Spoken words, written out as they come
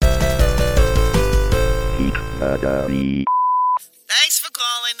Thanks for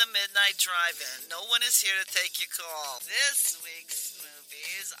calling the Midnight Drive-In. No one is here to take your call. This week's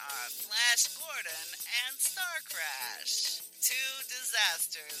movies are Flash Gordon and Starcrash, two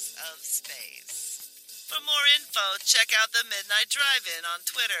disasters of space. For more info, check out the Midnight Drive-In on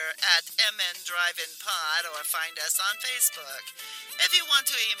Twitter at MNDriveInPod or find us on Facebook. If you want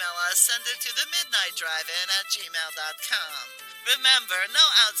to email us, send it to themidnightdrivein@gmail.com. Remember, no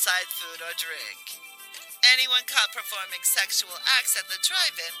outside food or drink. Anyone caught performing sexual acts at the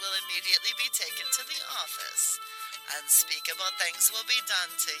drive-in will immediately be taken to the office. Unspeakable things will be done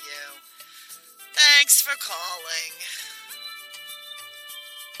to you. Thanks for calling.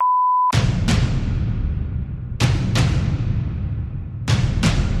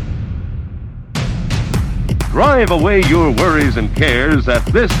 Drive away your worries and cares at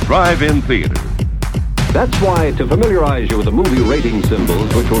this drive-in theater. That's why, to familiarize you with the movie rating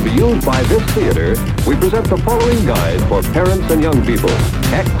symbols which will be used by this theater, we present the following guide for parents and young people.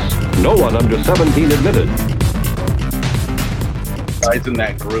 X, no one under 17 admitted. Guys in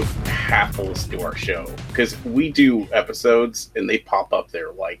that group have to listen to our show, because we do episodes and they pop up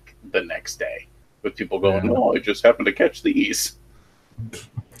there like the next day with people going, "Oh, I just happened to catch these."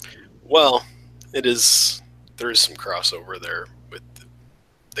 Well, there is some crossover there.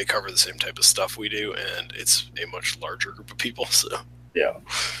 They cover the same type of stuff we do, and it's a much larger group of people. So yeah,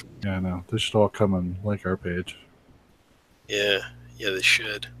 I know. They should all come and like our page. Yeah, they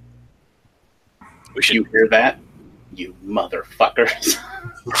should. You hear that, you motherfuckers?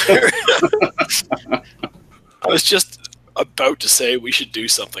 I was just about to say we should do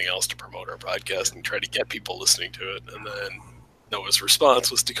something else to promote our podcast and try to get people listening to it, and then Noah's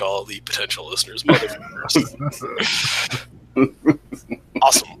response was to call the potential listeners motherfuckers.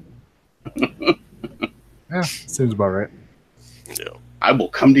 Awesome. Yeah, seems about right. Yeah. I will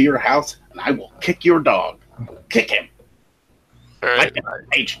come to your house and I will kick your dog. Kick him. All right.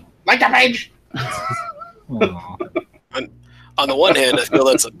 Like the page. On the one hand, I feel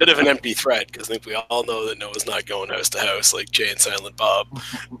that's a bit of an empty threat, because I think we all know that Noah's not going house to house like Jay and Silent Bob,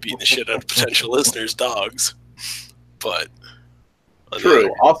 beating the shit out of potential listeners' dogs. But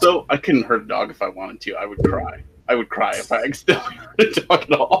true. Also, I couldn't hurt a dog if I wanted to. I would cry. I would cry if I accidentally hurt a dog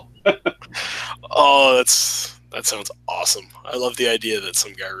at all. Oh, that sounds awesome. I love the idea that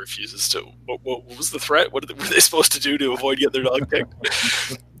some guy refuses to. What was the threat? What were they supposed to do to avoid getting their dog picked?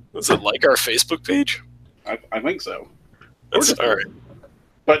 Was it like our Facebook page? I think so. That's all right.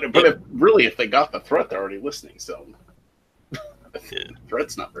 But if they got the threat, they're already listening. So the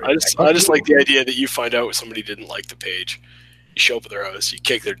threat's not very. I just like the idea that you find out somebody didn't like the page. You show up at their house, you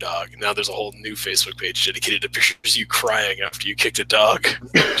kick their dog, and now there's a whole new Facebook page dedicated to pictures of you crying after you kicked a dog.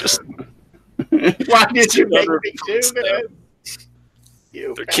 Just why did you make me do that?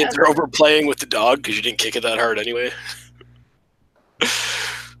 Their kids are over playing with the dog because you didn't kick it that hard anyway.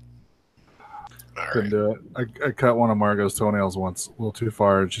 Couldn't do it. I cut one of Margot's toenails once, a little too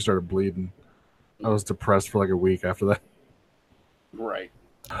far, and she started bleeding. I was depressed for like a week after that. Right.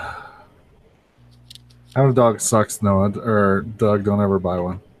 Having a dog sucks, Noah. Or Doug, don't ever buy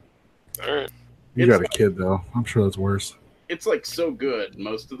one. All right. You got a kid though. I'm sure that's worse. It's like so good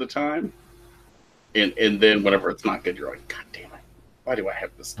most of the time, and then whenever it's not good, you're like, God damn it! Why do I have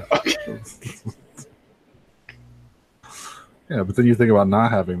this dog? Yeah, but then you think about not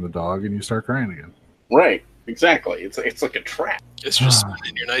having the dog, and you start crying again. Right. Exactly. It's like a trap. It's just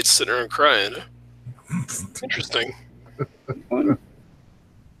spending your nights sitting around crying. Interesting.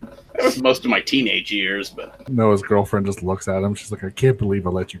 That was most of my teenage years, but Noah's girlfriend just looks at him. She's like, I can't believe I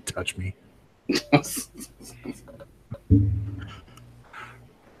let you touch me.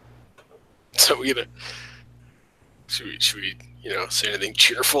 So should we say anything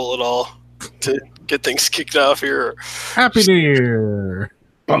cheerful at all to get things kicked off here? Happy New Year!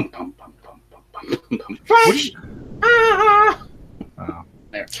 Bum, bum, bum, bum, bum, bum, bum. Flash! Oh.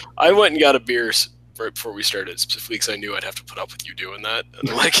 There. I went and got a beer right before we started, specifically because I knew I'd have to put up with you doing that. And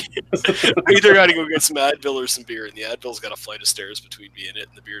I'm like, I either got to go get some Advil or some beer, and the Advil's got a flight of stairs between me and it,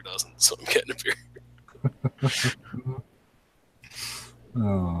 and the beer doesn't, so I'm getting a beer.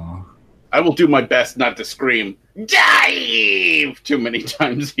 Oh. I will do my best not to scream "Dive" too many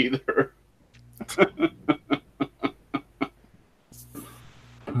times either.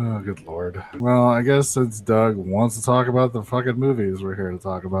 Oh, good lord. Well, I guess since Doug wants to talk about the fucking movies we're here to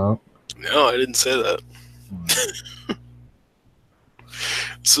talk about. No, I didn't say that.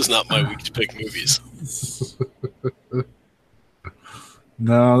 This is not my week to pick movies.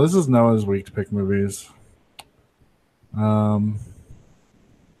 No, this is Noah's week to pick movies. I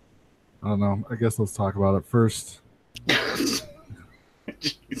don't know. I guess let's talk about it first.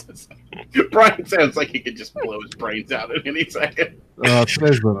 Jesus. Brian sounds like he could just blow his brains out at any second.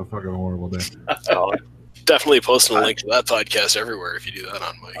 Today's been a fucking horrible day. Oh, definitely posting a link to that podcast everywhere if you do that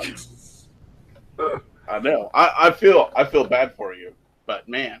on mic. I know. I feel bad for you, but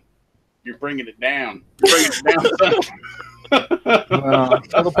man, you're bringing it down. You're bringing it down, son.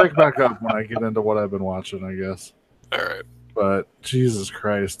 It'll pick back up when I get into what I've been watching, I guess. All right. But Jesus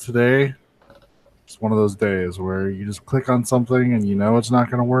Christ, today it's one of those days where you just click on something and you know it's not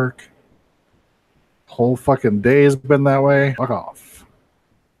going to work. Whole fucking day has been that way. Fuck off.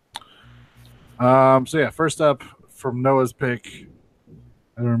 So yeah, first up from Noah's pick.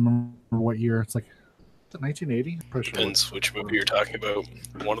 I don't remember what year. It's like, is it 1980? Pretty sure. Depends which movie you're talking about.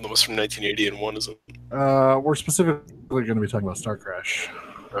 One of them was from 1980 and one isn't. We're specifically going to be talking about Starcrash.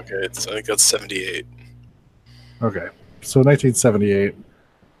 Okay, I think that's 78. Okay, so 1978.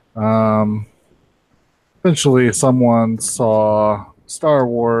 Eventually, someone saw Star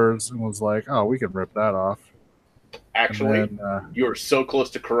Wars and was like, "Oh, we can rip that off." Actually, then, you're so close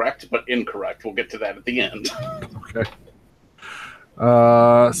to correct, but incorrect. We'll get to that at the end. Okay. So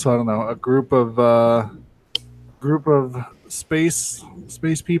I don't know. A group of space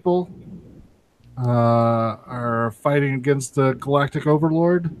people are fighting against the Galactic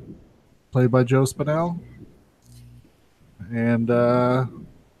Overlord, played by Joe Spinell. And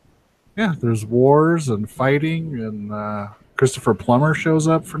yeah, there's wars and fighting, and Christopher Plummer shows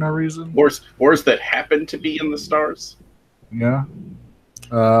up for no reason. Wars that happen to be in the stars. Yeah.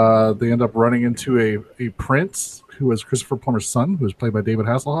 They end up running into a prince who is Christopher Plummer's son, who is played by David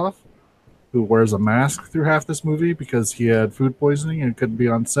Hasselhoff, who wears a mask through half this movie because he had food poisoning and couldn't be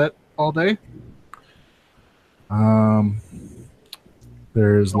on set all day.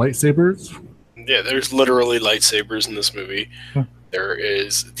 There's lightsabers. Yeah, there's literally lightsabers in this movie. There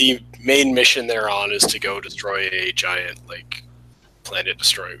is the main mission they're on is to go destroy a giant planet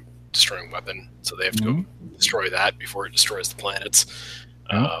destroying weapon. So they have to go destroy that before it destroys the planets.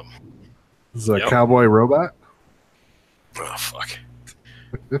 This is a cowboy robot. Oh fuck!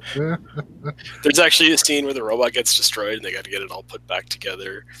 There's actually a scene where the robot gets destroyed and they got to get it all put back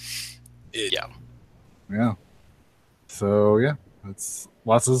together. Yeah. So yeah, it's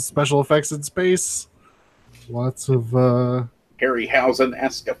lots of special effects in space. Lots of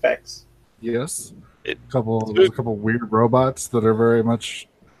Harryhausen-esque effects. Yes. There's a couple weird robots that are very much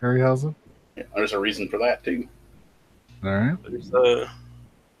Harryhausen. Yeah, there's a reason for that too. All right.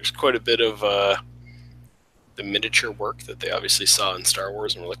 There's quite a bit of the miniature work that they obviously saw in Star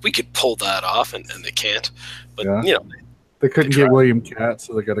Wars, and we're like, we could pull that off, and they can't. But you know, they couldn't get William Katt,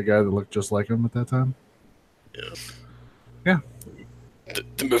 so they got a guy that looked just like him at that time. Yeah.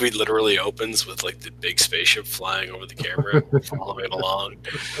 The movie literally opens with like the big spaceship flying over the camera, following along.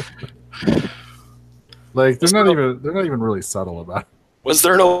 Like they're not even really subtle about it. Was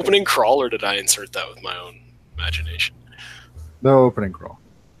there an opening crawl, or did I insert that with my own imagination? No opening crawl.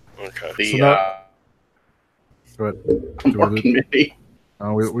 Okay. Go ahead.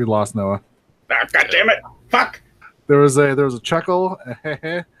 Oh, we lost Noah. Ah, God damn it! Fuck. There was a chuckle,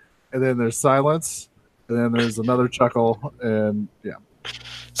 and then there's silence, and then there's another chuckle, and yeah.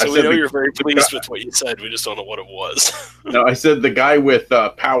 So we know you're very pleased with what you said. We just don't know what it was. No, I said the guy with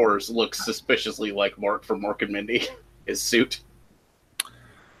powers looks suspiciously like Mark from Mork and Mindy. His suit.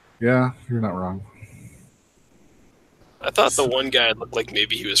 Yeah, you're not wrong. I thought the one guy looked like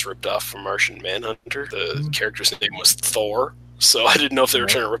maybe he was ripped off from Martian Manhunter. The character's name was Thor, so I didn't know if they were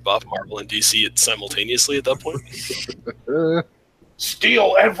trying to rip off Marvel and DC simultaneously at that point.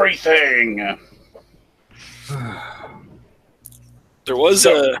 Steal everything! There was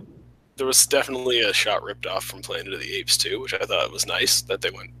definitely a shot ripped off from Planet of the Apes too, which I thought was nice that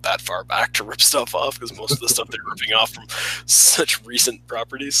they went that far back to rip stuff off, because most of the stuff they're ripping off from such recent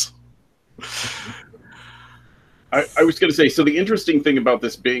properties. I was going to say, so the interesting thing about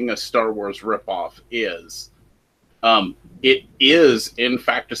this being a Star Wars ripoff is it is, in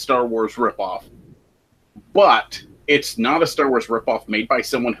fact, a Star Wars ripoff, but it's not a Star Wars ripoff made by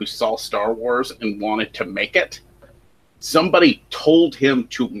someone who saw Star Wars and wanted to make it. Somebody told him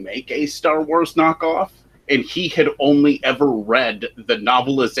to make a Star Wars knockoff, and he had only ever read the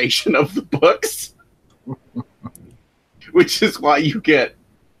novelization of the books, which is why you get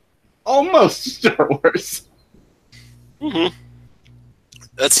almost Star Wars. Mm-hmm.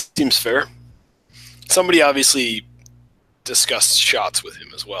 That seems fair. Somebody obviously discussed shots with him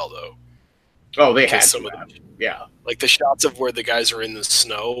as well, though. Oh, they had some of them. Yeah. Like the shots of where the guys are in the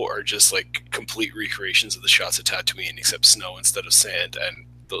snow are just like complete recreations of the shots of Tatooine, except snow instead of sand, and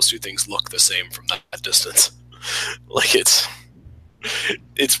those two things look the same from that distance. Like it's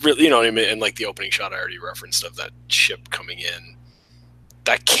really, you know what I mean? And like the opening shot I already referenced of that ship coming in,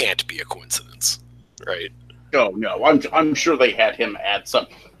 that can't be a coincidence, right? Oh no, I'm sure they had him add some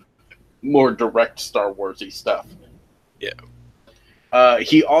more direct Star Warsy stuff. Yeah.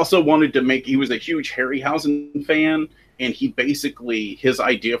 He also wanted to make. He was a huge Harryhausen fan, and his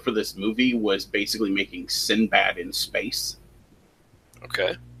idea for this movie was basically making Sinbad in space.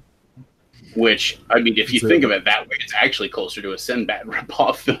 Okay. Which, I mean, if you think of it that way, it's actually closer to a Sinbad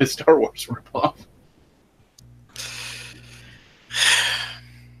ripoff than a Star Wars ripoff.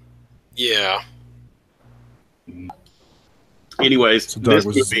 Yeah. Anyways, So Doug, this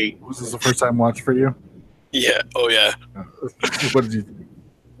was movie... this the first time watch for you? Yeah. Oh, yeah. What did you think?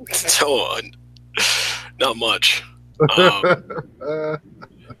 Not much.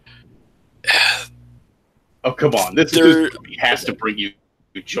 Oh, come on. This movie has to bring you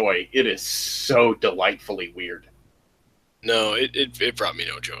joy. It is so delightfully weird. No, it brought me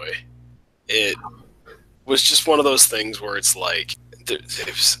no joy. It was just one of those things where it's like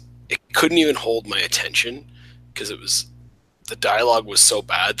it couldn't even hold my attention because the dialogue was so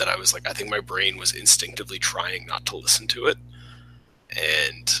bad that I was like, I think my brain was instinctively trying not to listen to it,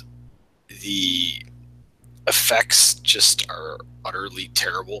 and the effects just are utterly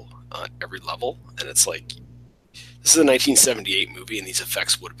terrible on every level. And it's like, this is a 1978 movie, and these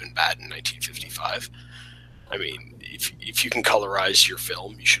effects would have been bad in 1955. I mean, if you can colorize your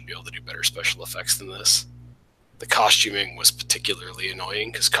film, you should be able to do better special effects than this. The costuming was particularly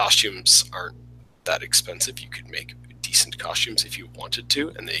annoying because costumes aren't that expensive. You could make decent costumes if you wanted to,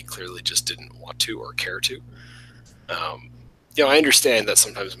 and they clearly just didn't want to or care to. I understand that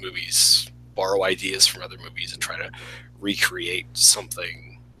sometimes movies borrow ideas from other movies and try to recreate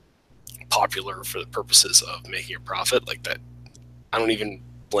something popular for the purposes of making a profit like that. I don't even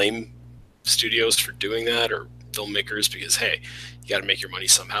blame studios for doing that or filmmakers, because hey, you got to make your money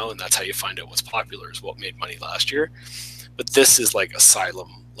somehow, and that's how you find out what's popular, is what made money last year. But this is like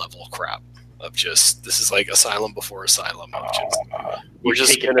Asylum level crap of just, this is like Asylum before Asylum of just,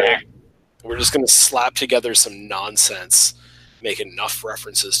 we're just gonna slap together some nonsense, make enough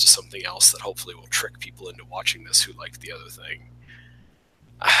references to something else that hopefully will trick people into watching this who like the other thing.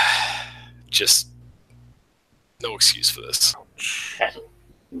 Just no excuse for this.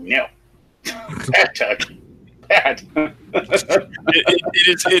 No. Bad, Tuck. Bad.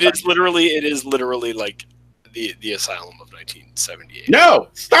 It is literally like the Asylum of 1978. No,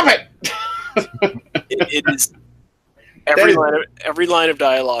 stop it. It is every line of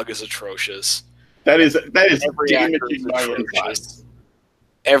dialogue is atrocious. That is Every actor is damaging my atrocious. insides.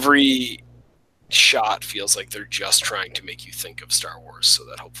 Every shot feels like they're just trying to make you think of Star Wars, so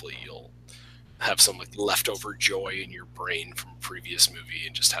that hopefully you'll have some like leftover joy in your brain from a previous movie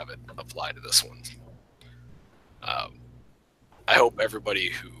and just have it apply to this one. I hope everybody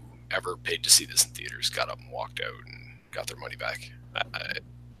who ever paid to see this in theaters got up and walked out and got their money back.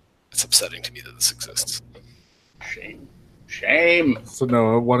 It's upsetting to me that this exists. Shame. So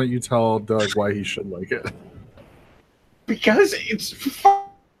Noah, why don't you tell Doug why he should like it? Because it's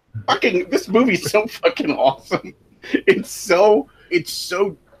fucking, this movie's so fucking awesome. It's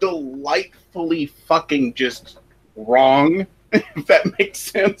so delightfully fucking just wrong, if that makes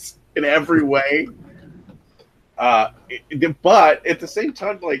sense, in every way. But at the same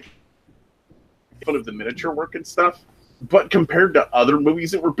time, like, fun of the miniature work and stuff. But compared to other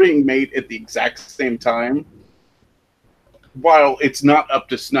movies that were being made at the exact same time, while it's not up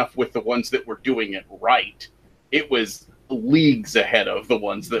to snuff with the ones that were doing it right, it was leagues ahead of the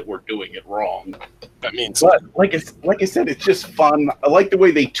ones that were doing it wrong. That means, but like I said, it's just fun. I like the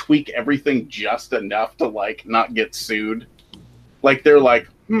way they tweak everything just enough to like not get sued. Like they're like,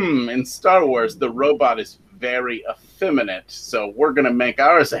 in Star Wars, the robot is very effeminate, so we're gonna make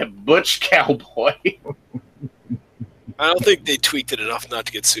ours a butch cowboy. I don't think they tweaked it enough not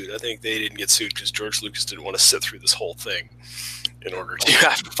to get sued. I think they didn't get sued because George Lucas didn't want to sit through this whole thing in order to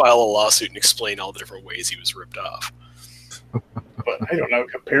have to file a lawsuit and explain all the different ways he was ripped off. But I don't know,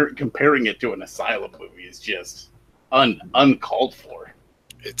 comparing it to an Asylum movie is just uncalled for.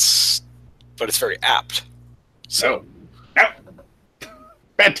 But it's very apt. So, no.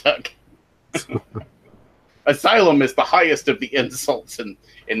 Bad Tuck. Asylum is the highest of the insults, and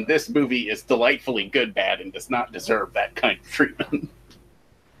this movie is delightfully good bad and does not deserve that kind of treatment.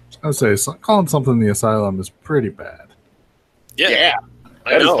 I would say calling something the Asylum is pretty bad. Yeah.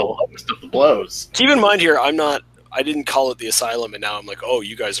 I That is know. the lowest of the blows. Keep in mind here, I didn't call it the Asylum, and now I'm like, oh,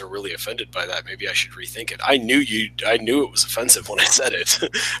 you guys are really offended by that. Maybe I should rethink it. I knew it was offensive when I said it.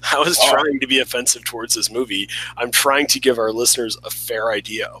 I was trying to be offensive towards this movie. I'm trying to give our listeners a fair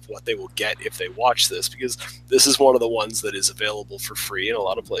idea of what they will get if they watch this, because this is one of the ones that is available for free in a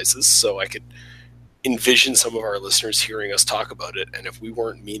lot of places, so I could envision some of our listeners hearing us talk about it, and if we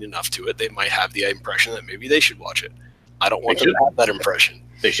weren't mean enough to it, they might have the impression that maybe they should watch it. I don't want them to have that impression.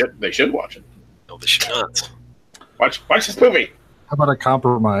 They should watch it. No, they should not. Watch this movie. How about a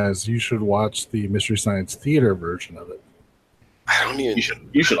compromise? You should watch the Mystery Science Theater version of it. I don't even.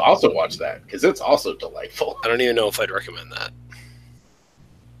 You should also watch that because it's also delightful. I don't even know if I'd recommend that.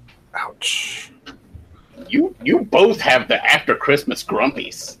 Ouch. You both have the after Christmas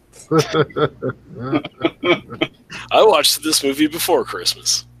grumpies. I watched this movie before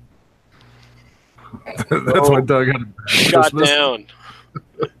Christmas. That's why Doug had a bad Shot Christmas. down.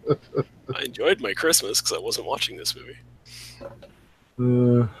 I enjoyed my Christmas because I wasn't watching this movie.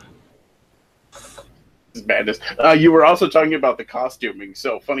 Madness. You were also talking about the costuming.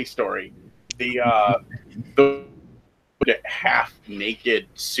 So, funny story. The half naked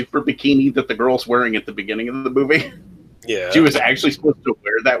super bikini that the girl's wearing at the beginning of the movie. Yeah. She was actually supposed to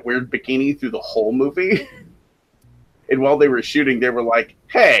wear that weird bikini through the whole movie. And while they were shooting, they were like,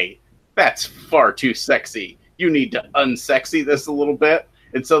 hey, that's far too sexy. You need to unsexy this a little bit.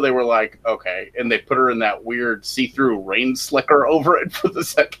 And so they were like, okay. And they put her in that weird see-through rain slicker over it for the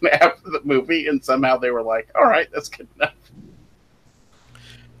second half of the movie. And somehow they were like, all right, that's good enough.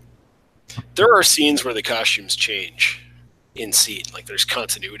 There are scenes where the costumes change in scene. Like there's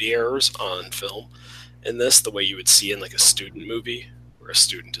continuity errors on film in this, the way you would see in like a student movie, where a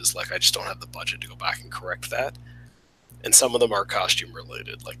student is like, I just don't have the budget to go back and correct that. And some of them are costume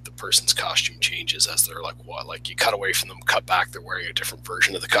related, like the person's costume changes as they're like, what? Like you cut away from them, cut back, they're wearing a different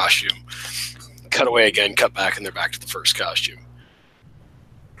version of the costume. Cut away again, cut back, and they're back to the first costume.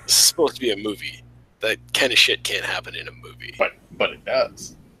 This is supposed to be a movie. That kind of shit can't happen in a movie. But it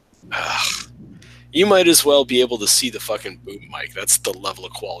does. You might as well be able to see the fucking boom mic. That's the level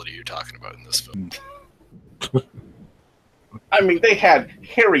of quality you're talking about in this film. I mean, they had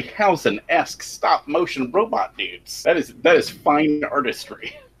Harryhausen-esque stop-motion robot dudes. That is fine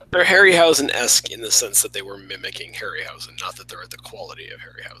artistry. They're Harryhausen-esque in the sense that they were mimicking Harryhausen, not that they're at the quality of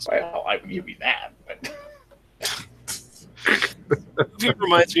Harryhausen. Well, I would give you that, but... It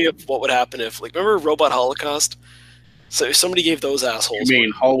reminds me of what would happen if, like, remember Robot Holocaust? So if somebody gave those assholes... You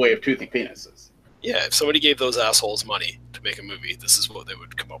mean Hallway of Toothy Penises? Yeah, if somebody gave those assholes money to make a movie, this is what they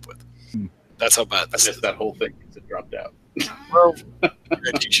would come up with. That's how bad this is. That whole thing gets it dropped out. Well,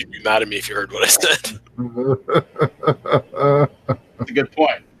 you should be mad at me if you heard what I said. That's a good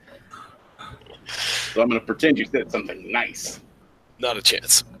point. So I'm going to pretend you said something nice. Not a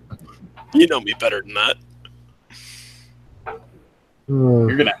chance. You know me better than that.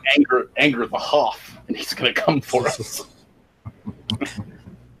 You're going to anger the Hoff, and he's going to come for us.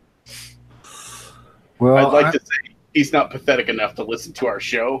 Well, I'd like to say he's not pathetic enough to listen to our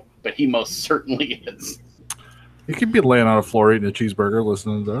show, but he most certainly is. he could be laying on a floor eating a cheeseburger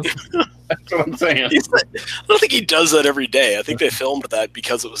listening to us. That's what I'm saying. I don't think he does that every day. I think they filmed that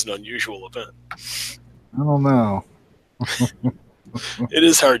because it was an unusual event. I don't know. It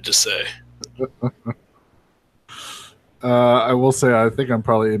is hard to say. I will say I think I'm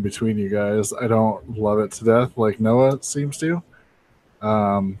probably in between you guys. I don't love it to death like Noah seems to.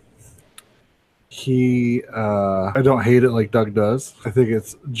 I don't hate it like Doug does. I think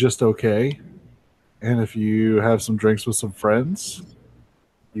it's just okay. And if you have some drinks with some friends,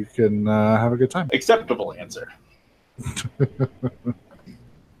 you can have a good time. Acceptable answer. I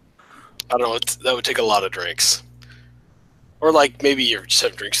don't know. That would take a lot of drinks. Or like maybe you're just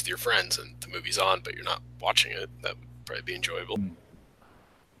having drinks with your friends and the movie's on, but you're not watching it. That would probably be enjoyable.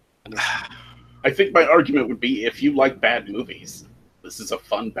 I think my argument would be if you like bad movies, this is a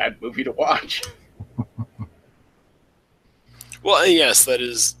fun bad movie to watch. Well, yes, that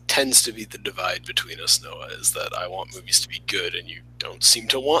tends to be the divide between us, Noah, is that I want movies to be good and you don't seem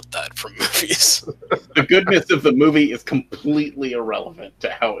to want that from movies. The goodness of the movie is completely irrelevant to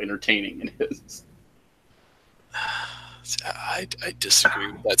how entertaining it is. I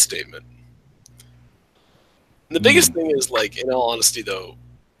disagree with that statement. And the biggest thing is, like, in all honesty, though,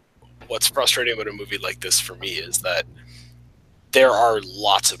 what's frustrating about a movie like this for me is that there are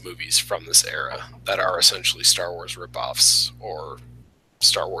lots of movies from this era that are essentially Star Wars ripoffs, or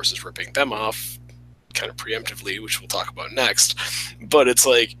Star Wars is ripping them off kind of preemptively, which we'll talk about next. But it's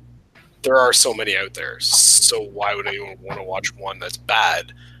like, there are so many out there, so why would anyone want to watch one that's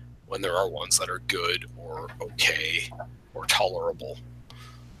bad when there are ones that are good or okay or tolerable?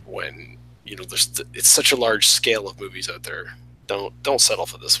 When, you know, it's such a large scale of movies out there. Don't settle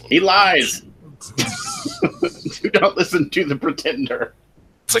for this one. He lies. Do not listen to the pretender.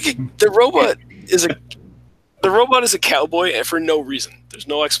 It's like the robot is a cowboy, and for no reason. There's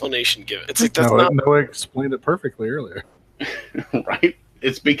no explanation given. It's like Noah explained it perfectly earlier. Right?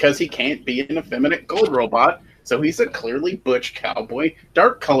 It's because he can't be an effeminate gold robot, so he's a clearly butch cowboy,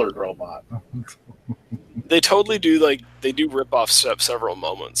 dark-colored robot. They totally do, like, they do rip off several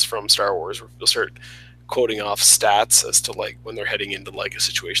moments from Star Wars where they'll start quoting off stats as to, like, when they're heading into, like, a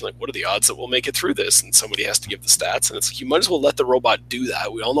situation, like, what are the odds that we'll make it through this? And somebody has to give the stats, and it's like, you might as well let the robot do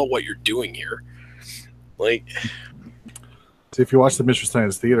that. We all know what you're doing here. Like... See, if you watch the Mystery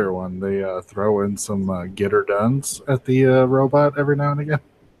Science Theater one, they throw in some get her dones at the robot every now and again.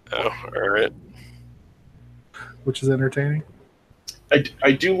 Oh, all right. Which is entertaining.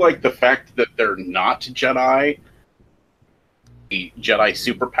 I do like the fact that they're not Jedi. The Jedi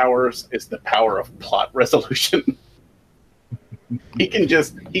superpowers is the power of plot resolution. He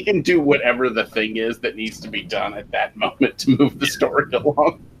can do whatever the thing is that needs to be done at that moment to move the story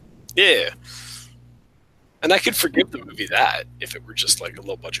along. Yeah. And I could forgive the movie that if it were just like a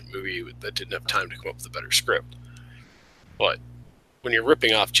low budget movie that didn't have time to come up with a better script. But when you're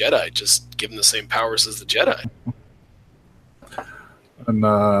ripping off Jedi, just give them the same powers as the Jedi. And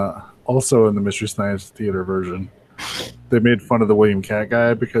also in the Mystery Science Theater version, they made fun of the William Cat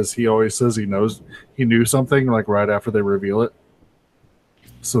guy because he always says he knew something like right after they reveal it.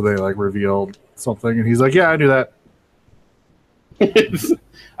 So they like revealed something, and he's like, "Yeah, I knew that."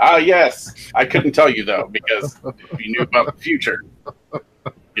 Yes. I couldn't tell you, though, because if you knew about the future,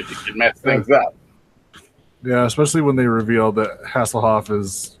 it could mess things up. Yeah, especially when they revealed that Hasselhoff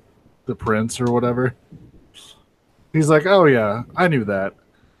is the prince or whatever. He's like, "Oh, yeah, I knew that."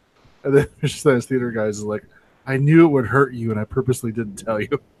 And then this theater guys is like, "I knew it would hurt you, and I purposely didn't tell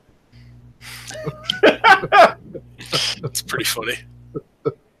you." That's pretty funny.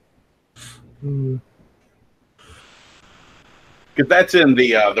 Because that's in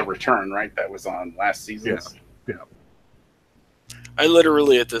the Return, right? That was on last season. Yeah. I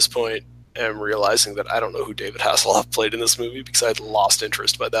literally, at this point, am realizing that I don't know who David Hasselhoff played in this movie because I had lost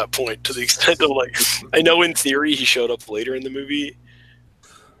interest by that point to the extent of, like, I know in theory he showed up later in the movie.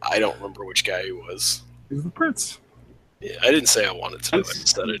 I don't remember which guy he was. He's the prince. Yeah, I didn't say I wanted to know it.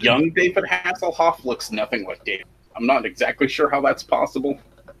 Instead, I didn't. Young David Hasselhoff looks nothing like David. I'm not exactly sure how that's possible.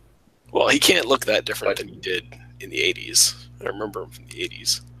 Well, he can't look that different than he did in the 80s. I remember him from the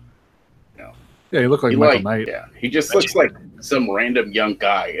 80s. Yeah, he looked like Michael Knight. Yeah, he just looks like some random young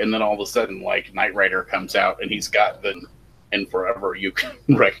guy, and then all of a sudden, like, Knight Rider comes out, and he's got the... And forever, you can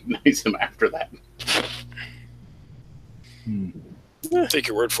recognize him after that. Take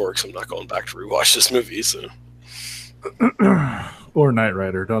your word for it, because I'm not going back to rewatch this movie, so... Or Knight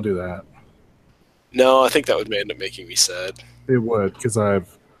Rider, don't do that. No, I think that would end up making me sad. It would, because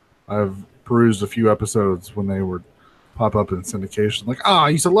I've perused a few episodes when they would pop up in syndication. Like, I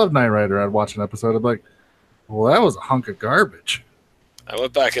used to love Knight Rider. I'd watch an episode. I'd be like, well, that was a hunk of garbage. I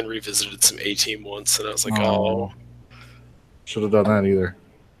went back and revisited some A-Team once, and I was like, should have done that either.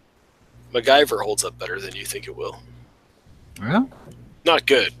 MacGyver holds up better than you think it will. Yeah? Not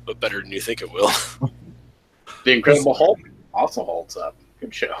good, but better than you think it will. The Incredible Hulk also holds up.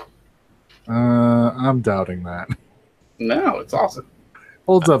 Good show. I'm doubting that. No, it's awesome.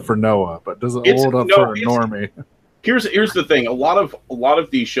 Holds up for Noah, but doesn't hold up for a normie. Here's the thing. A lot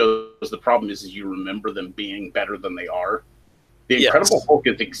of these shows, the problem is you remember them being better than they are. The Incredible Hulk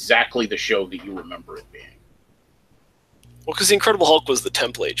is exactly the show that you remember it being. Well, because The Incredible Hulk was the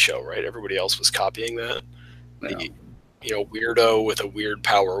template show, right? Everybody else was copying that. Yeah. The weirdo with a weird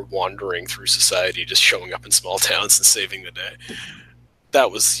power wandering through society, just showing up in small towns and saving the day. That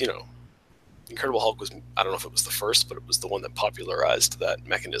was, Incredible Hulk was, I don't know if it was the first, but it was the one that popularized that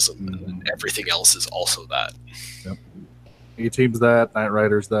mechanism, and everything else is also that. Yep. A-Team's that, Knight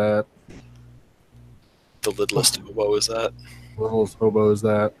Rider's that. The Lidless Hobo is that. Littlest Hobo is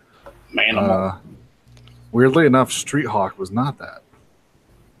that. Man, weirdly enough, Street Hawk was not that.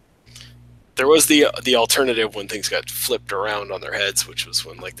 There was the alternative when things got flipped around on their heads, which was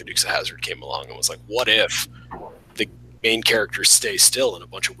when, like, the Dukes of Hazzard came along and was like, what if the main characters stay still and a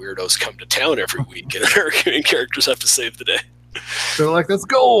bunch of weirdos come to town every week and our main characters have to save the day? They're like, that's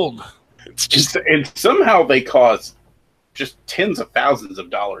gold. It's just, and somehow they cause just tens of thousands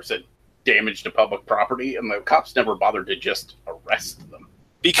of dollars in damage to public property, and the cops never bothered to just arrest them.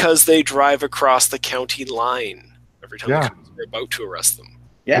 Because they drive across the county line every time the cops are about to arrest them.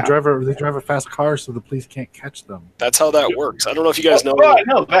 Yeah, they drive a fast car so the police can't catch them. That's how that works. I don't know if you guys know. Well, I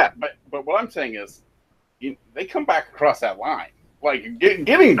know that, but what I'm saying is, they come back across that line. Like,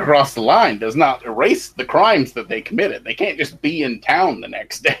 getting across the line does not erase the crimes that they committed. They can't just be in town the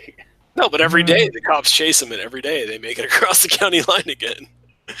next day. No, but every day the cops chase them, and every day they make it across the county line again.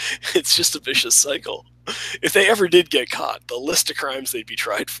 It's just a vicious cycle. If they ever did get caught, the list of crimes they'd be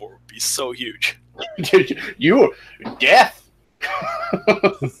tried for would be so huge. Death.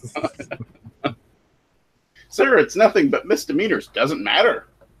 Sir, it's nothing but misdemeanors. Doesn't matter.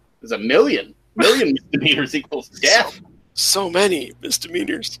 There's a million misdemeanors equals death. So many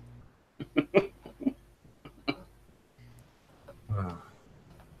misdemeanors.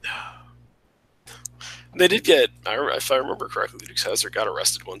 They did get, if I remember correctly, the Dukes of Hazzard got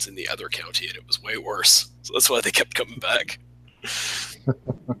arrested once in the other county, and it was way worse. So that's why they kept coming back.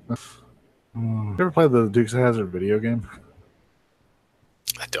 You ever played the Dukes of Hazzard video game?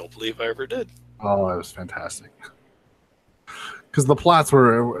 I don't believe I ever did. Oh, it was fantastic. Because the plots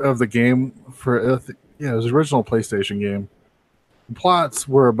were of the game it was the original PlayStation game. The plots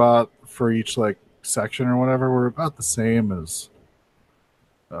were about, for each like section or whatever, were about the same as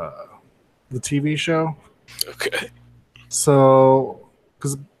the TV show. Okay. So,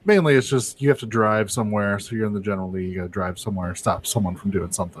 because mainly it's just you have to drive somewhere. So you're in the General League, you got to drive somewhere, stop someone from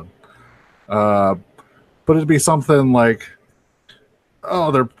doing something. But it'd be something like,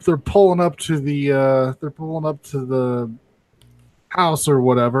 oh, they're pulling up to the house or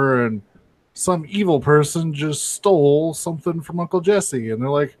whatever, and some evil person just stole something from Uncle Jesse, and they're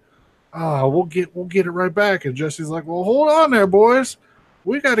like, "Oh, we'll get it right back." And Jesse's like, "Well, hold on there, boys.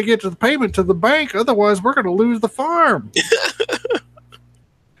 We got to get to the payment to the bank, otherwise we're going to lose the farm."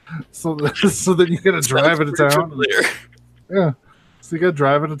 so then you got to drive into town. Yeah. So you got to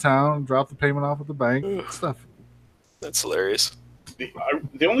drive into town and drop the payment off at the bank and stuff. That's hilarious.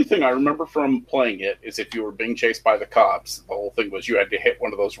 The only thing I remember from playing it is if you were being chased by the cops, the whole thing was you had to hit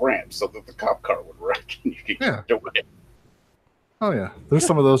one of those ramps so that the cop car would wreck and you could get away. Oh, yeah. There's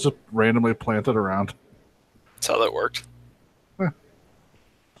some of those just randomly planted around. That's how that worked. Yeah.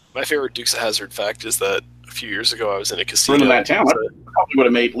 My favorite Dukes of Hazzard fact is that a few years ago I was in a casino. In that town, I probably would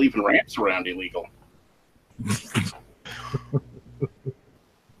have made leaving ramps around illegal.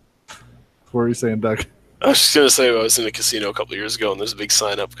 What were you saying, Doug? I was just going to say I was in a casino a couple of years ago, and there's a big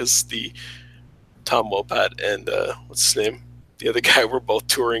sign up because the Tom Wopat and what's his name? The other guy were both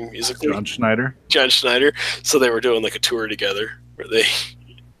touring musically. John Schneider. So they were doing like a tour together where they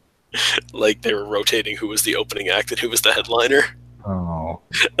they were rotating who was the opening act and who was the headliner. Oh.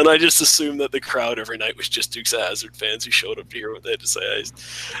 And I just assumed that the crowd every night was just Dukes of Hazzard fans who showed up to hear what they had to say.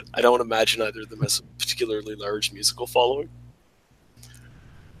 I don't imagine either of them as a particularly large musical following.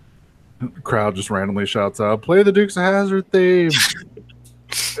 The crowd just randomly shouts out, "Play the Dukes of Hazzard theme."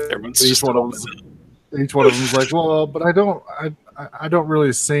 Each one of them's like, "Well, but I don't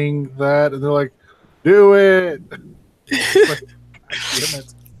really sing that," and they're like, "Do it!" Like, damn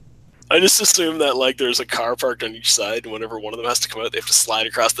it. I just assume that there's a car parked on each side, and whenever one of them has to come out, they have to slide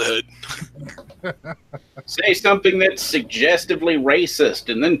across the hood. Say something that's suggestively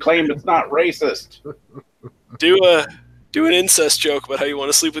racist, and then claim it's not racist. Do an incest joke about how you want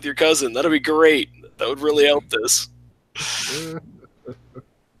to sleep with your cousin. That'll be great. That would really help this.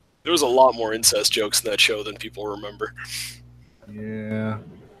 There was a lot more incest jokes in that show than people remember. Yeah.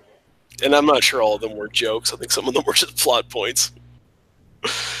 And I'm not sure all of them were jokes. I think some of them were just plot points.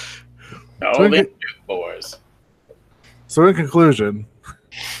 Oh, they do, boys. So in conclusion,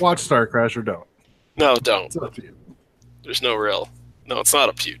 watch Starcrash or don't. No, don't. It's up to you. There's no real... No, it's not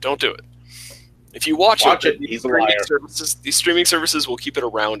up to you. Don't do it. If you watch it, he's a liar. These streaming services will keep it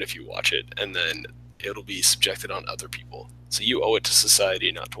around if you watch it, and then it'll be subjected on other people. So you owe it to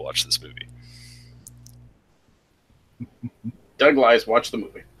society not to watch this movie. Doug lies. Watch the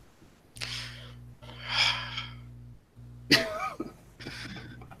movie.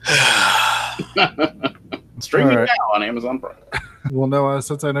 Streaming now on Amazon Prime. Well, Noah,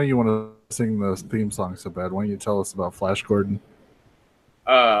 since I know you want to sing the theme song so bad, why don't you tell us about Flash Gordon?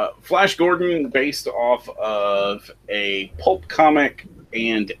 Flash Gordon, based off of a pulp comic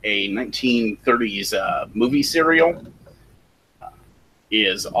and a 1930s movie serial,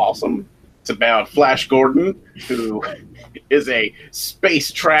 is awesome. It's about Flash Gordon, who is a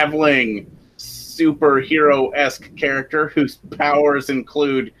space-traveling, superhero-esque character whose powers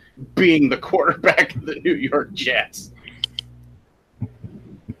include being the quarterback of the New York Jets.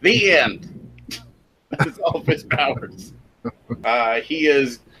 The end. That's all of his powers. He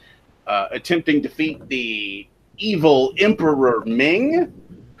is attempting to defeat the evil Emperor Ming,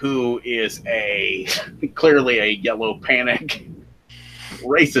 who is clearly a yellow panic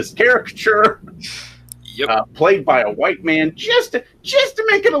racist caricature, played by a white man, just to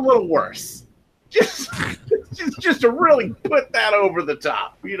make it a little worse, just to really put that over the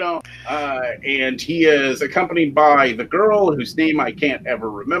top, And he is accompanied by the girl whose name I can't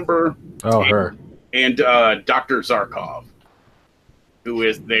ever remember. Oh, her. And Dr. Zarkov, who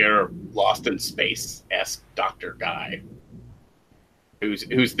is their Lost in Space-esque doctor guy,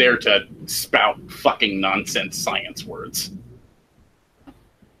 who's there to spout fucking nonsense science words.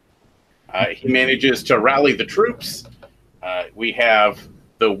 He manages to rally the troops. We have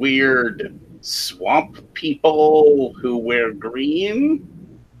the weird swamp people who wear green,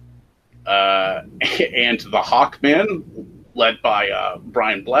 and the Hawkmen, led by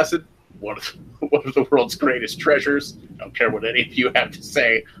Brian Blessed, one of the world's greatest treasures. I don't care what any of you have to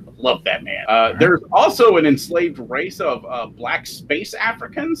say. I love that man. There's also an enslaved race of black space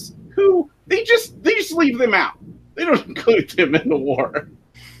Africans who they just leave them out. They don't include them in the war.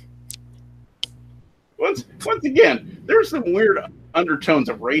 Once again, there's some weird undertones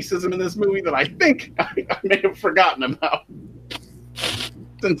of racism in this movie that I think I may have forgotten about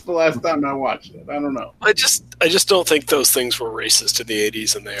since the last time I watched it. I don't know. I just don't think those things were racist in the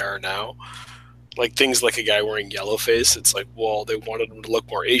 80s and they are now. Like things like a guy wearing yellow face, it's like, well, they wanted him to look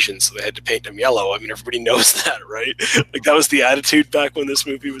more Asian, so they had to paint him yellow. I mean, everybody knows that, right? Like that was the attitude back when this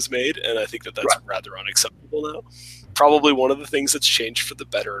movie was made, and I think that's rather unacceptable now. Probably one of the things that's changed for the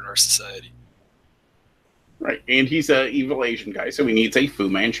better in our society. Right, and he's an evil Asian guy, so he needs a Fu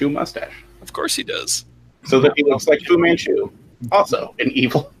Manchu mustache. Of course he does. So that he looks like Fu Manchu. Also, an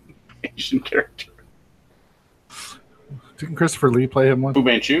evil Asian character. Didn't Christopher Lee play him once? Fu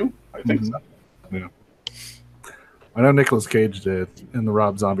Manchu? I think so. Yeah. I know Nicolas Cage did in the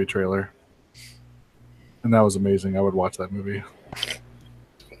Rob Zombie trailer. And that was amazing. I would watch that movie.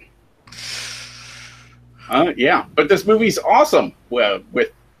 Yeah, but this movie's awesome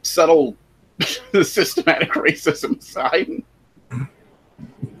with subtle systematic racism aside.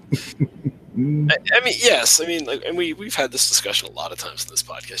 I mean, yes. I mean, like, and we've had this discussion a lot of times in this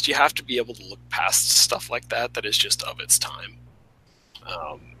podcast. You have to be able to look past stuff like that is just of its time.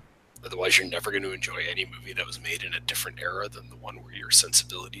 Otherwise, you're never going to enjoy any movie that was made in a different era than the one where your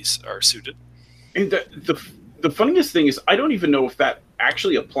sensibilities are suited. And the funniest thing is, I don't even know if that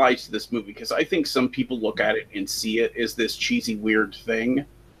actually applies to this movie, because I think some people look at it and see it as this cheesy, weird thing.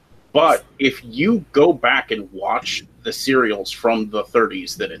 But if you go back and watch the serials from the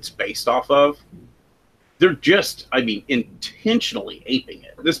 30s that it's based off of, they're just, I mean, intentionally aping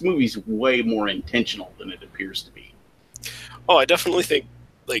it. This movie's way more intentional than it appears to be. Oh, I definitely think,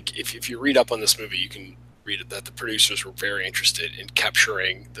 like, if you read up on this movie, you can read it that the producers were very interested in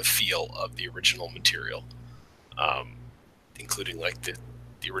capturing the feel of the original material, including, like, the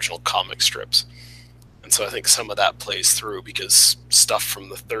original comic strips. And so I think some of that plays through because stuff from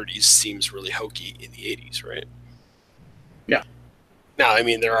the 30s seems really hokey in the 80s, right? Yeah. Now, I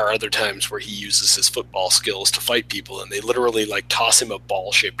mean, there are other times where he uses his football skills to fight people, and they literally, like, toss him a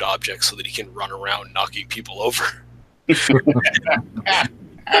ball-shaped object so that he can run around knocking people over.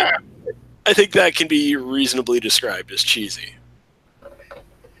 I think that can be reasonably described as cheesy.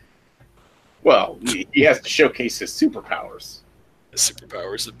 Well, he has to showcase his superpowers. The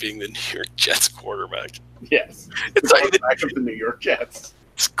superpowers of being the New York Jets quarterback. Yes. It's the like quarterback of the New York Jets.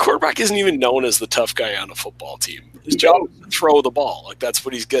 This quarterback isn't even known as the tough guy on a football team. His job is to throw the ball. Like, that's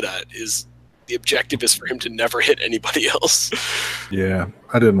what he's good at. The objective is for him to never hit anybody else. Yeah,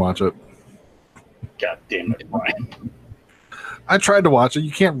 I didn't watch it. God damn it, Brian. I tried to watch it.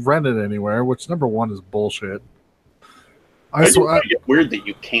 You can't rent it anywhere, which, number one, is bullshit. It's weird that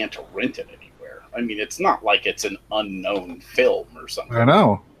you can't rent it anywhere. I mean, it's not like it's an unknown film or something. I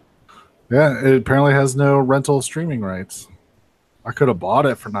know. Yeah, it apparently has no rental streaming rights. I could have bought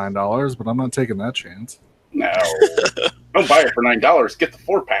it for $9, but I'm not taking that chance. No. Don't buy it for $9. Get the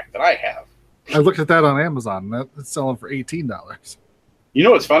 4-pack that I have. I looked at that on Amazon. It's selling for $18. You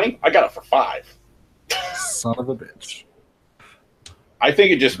know what's funny? I got it for $5. Son of a bitch. I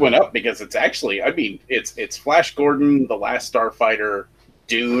think it just went up because it's actually, I mean, it's Flash Gordon, The Last Starfighter,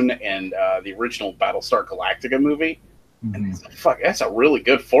 Dune, and the original Battlestar Galactica movie. Mm-hmm. And that's a really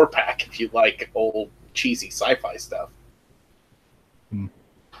good 4-pack if you like old cheesy sci-fi stuff.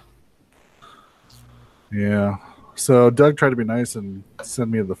 Yeah. So Doug tried to be nice and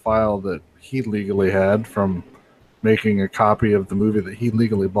send me the file that he legally had from making a copy of the movie that he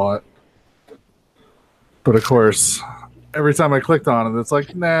legally bought. But of course, every time I clicked on it, it's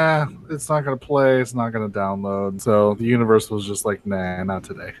like, nah, it's not going to play. It's not going to download. So the universe was just like, nah, not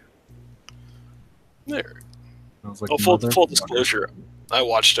today. There. I was like, full disclosure, I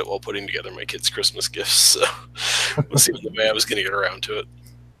watched it while putting together my kids' Christmas gifts. So let's see when I was going to get around to it.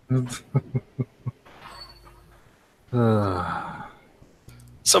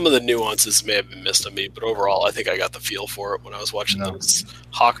 Some of the nuances may have been missed on me, but overall, I think I got the feel for it when I was watching those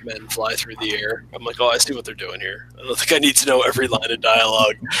Hawkmen fly through the air. I'm like, oh, I see what they're doing here. I don't think I need to know every line of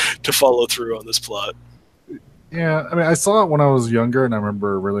dialogue to follow through on this plot. Yeah, I mean, I saw it when I was younger, and I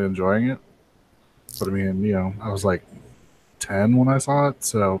remember really enjoying it. But I mean, you know, I was like 10 when I saw it,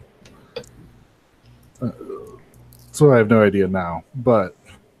 so I have no idea now. But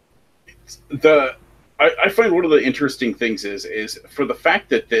I find one of the interesting things is for the fact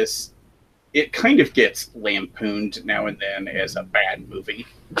that it kind of gets lampooned now and then as a bad movie,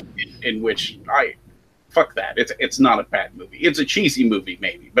 in which fuck that. It's not a bad movie. It's a cheesy movie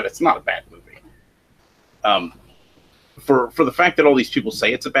maybe, but it's not a bad movie. For the fact that all these people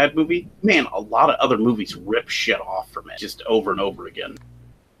say it's a bad movie, man, a lot of other movies rip shit off from it just over and over again.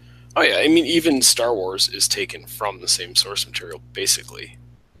 Oh yeah, I mean, even Star Wars is taken from the same source material, basically.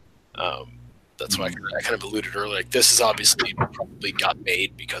 That's why I kind of alluded earlier. Like, this is obviously probably got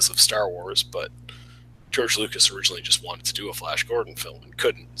made because of Star Wars, but George Lucas originally just wanted to do a Flash Gordon film and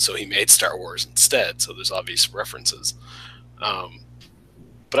couldn't, so he made Star Wars instead. So there's obvious references.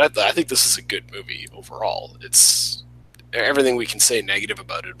 But I think this is a good movie overall. It's everything we can say negative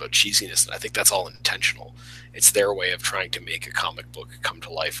about it, about cheesiness, and I think that's all intentional. It's their way of trying to make a comic book come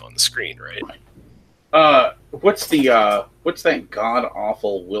to life on the screen, right? What's that god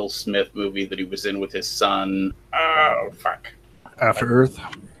awful Will Smith movie that he was in with his son? Oh fuck. After Earth.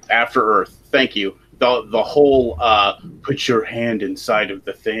 After Earth. Thank you. The whole put your hand inside of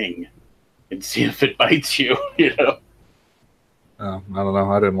the thing and see if it bites you. You know. I don't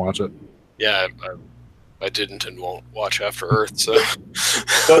know. I didn't watch it. Yeah, I didn't and won't watch After Earth. So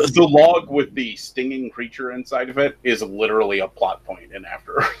the log with the stinging creature inside of it is literally a plot point in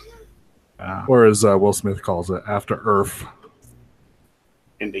After Earth. Or as Will Smith calls it, After Earth.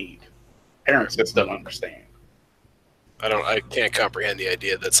 Indeed. Parents just don't understand. I can't comprehend the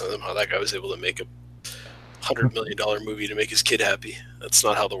idea that somehow that guy was able to make a $100 million movie to make his kid happy. That's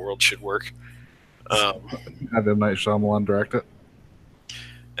not how the world should work. Have M. Night Shyamalan direct it.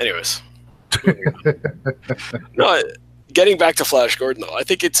 Anyways. No, getting back to Flash Gordon though, I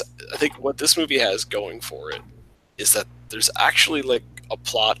think what this movie has going for it is that there's actually like a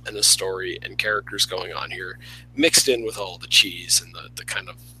plot and a story and characters going on here, mixed in with all the cheese and the kind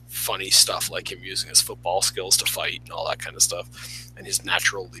of funny stuff, like him using his football skills to fight and all that kind of stuff, and his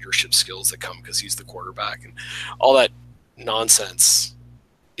natural leadership skills that come because he's the quarterback and all that nonsense.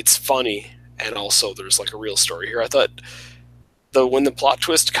 It's funny, and also there's like a real story here. I thought when the plot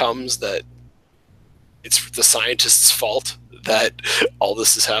twist comes that it's the scientist's fault that all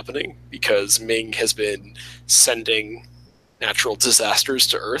this is happening because Ming has been sending natural disasters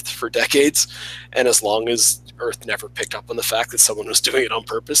to Earth for decades, and as long as Earth never picked up on the fact that someone was doing it on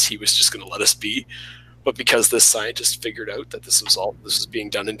purpose, he was just going to let us be. But because this scientist figured out that this was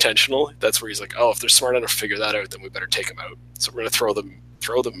being done intentional, that's where he's like, oh, if they're smart enough to figure that out, then we better take them out. So we're going to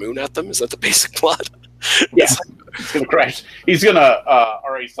throw the moon at them. Is that the basic plot? Yeah, he's going to crash. He's going to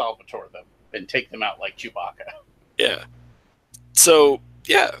R.A. Salvatore them and take them out like Chewbacca. Yeah. So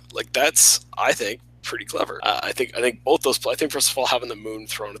yeah, like that's, I think, pretty clever. I think both those. I think first of all, having the moon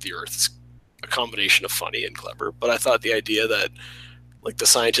thrown at the Earth is a combination of funny and clever. But I thought the idea that like the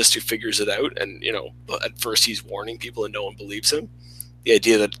scientist who figures it out, and at first he's warning people and no one believes him. The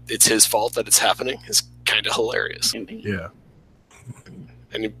idea that it's his fault that it's happening is kind of hilarious. Indeed. Yeah.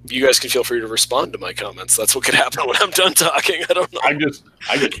 And you guys can feel free to respond to my comments. That's what could happen when I'm done talking. I don't know. I just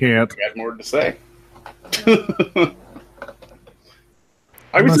can't. I got more to say.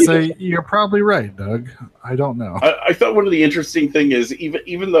 I'm going to say you're probably right, Doug. I don't know. I thought one of the interesting thing is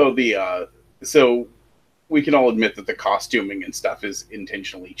even though so we can all admit that the costuming and stuff is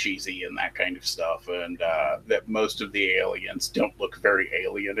intentionally cheesy and that kind of stuff, and that most of the aliens don't look very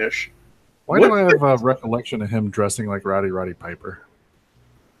alienish. Why do I have a recollection of him dressing like Roddy Piper?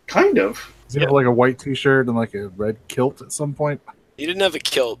 Kind of. Does he have like a white T-shirt and like a red kilt at some point? He didn't have a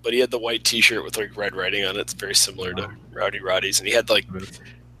kilt, but he had the white T-shirt with like red writing on it. It's very similar to Roddy's, and he had like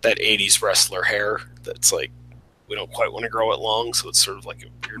that '80s wrestler hair. That's like we don't quite want to grow it long, so it's sort of like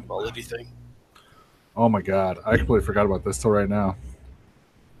a weird mullety thing. Oh my god, I completely forgot about this till right now.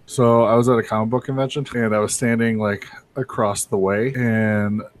 So I was at a comic book convention, and I was standing like across the way,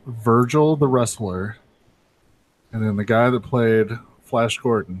 and Virgil the wrestler, and then the guy that played Flash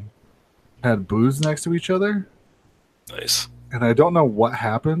Gordon had booths next to each other. Nice. And I don't know what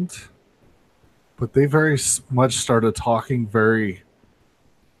happened, but they very much started talking very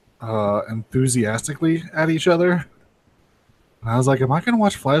enthusiastically at each other. And I was like, am I going to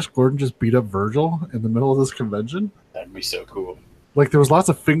watch Flash Gordon just beat up Virgil in the middle of this convention? That'd be so cool. Like, there was lots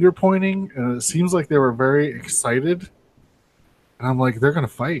of finger pointing, and it seems like they were very excited. And I'm like, they're going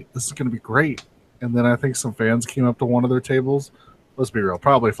to fight. This is going to be great. And then I think some fans came up to one of their tables. Let's be real,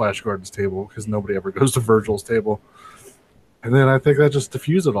 probably Flash Gordon's table, because nobody ever goes to Virgil's table. And then I think that just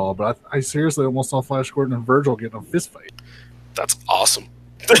diffused it all. But I seriously almost saw Flash Gordon and Virgil get in a fist fight. That's awesome.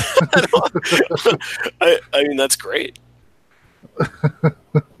 I mean, that's great.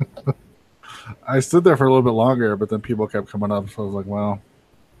 I stood there for a little bit longer, but then people kept coming up. So I was like, well,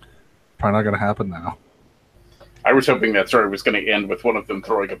 probably not going to happen now. I was hoping that story was going to end with one of them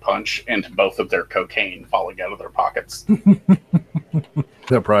throwing a punch and both of their cocaine falling out of their pockets.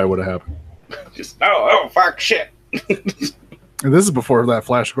 That probably would have happened. Just, oh, fuck, shit. And this is before that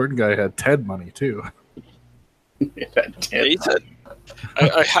Flash Gordon guy had TED money, too. Yeah, that Yeah, he said,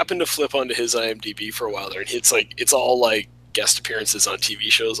 I happened to flip onto his IMDb for a while there, and it's all like guest appearances on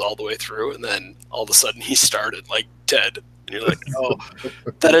TV shows all the way through, and then all of a sudden he started like Ted, and you're like, oh,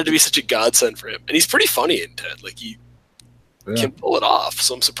 that had to be such a godsend for him. And he's pretty funny in Ted, like he can pull it off.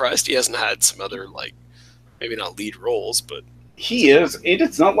 So I'm surprised he hasn't had some other, like, maybe not lead roles, but he is.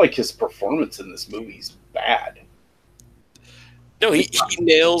 It's not like his performance in this movie's bad. no, he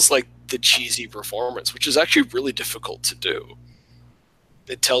nails like the cheesy performance, which is actually really difficult to do.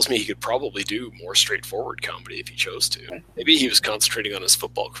 It tells me he could probably do more straightforward comedy if he chose to. Maybe he was concentrating on his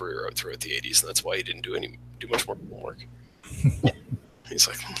football career throughout the 80s, and that's why he didn't do much more homework. He's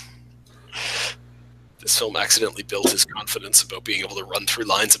like, this film accidentally built his confidence about being able to run through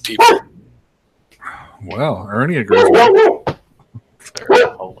lines of people. Well, Ernie agrees with me.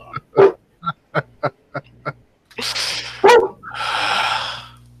 Hold on.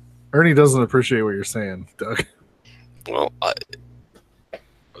 Ernie doesn't appreciate what you're saying, Doug. Well, I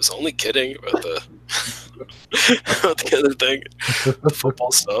was only kidding about about the other thing, the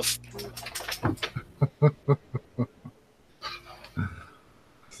football stuff.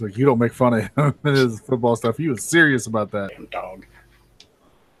 It's like, you don't make fun of him and his football stuff. He was serious about that. Damn dog.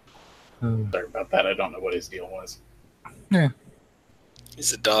 Sorry about that. I don't know what his deal was. Yeah.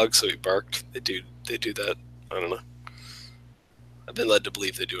 He's a dog, so he barked. They do that. I don't know. I've been led to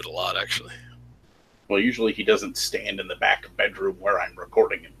believe they do it a lot, actually. Well, usually he doesn't stand in the back bedroom where I'm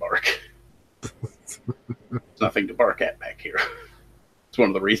recording and bark. There's nothing to bark at back here. It's one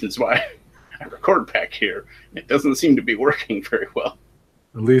of the reasons why I record back here. It doesn't seem to be working very well.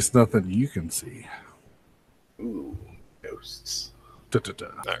 At least nothing you can see. Ooh, ghosts. Da-da-da.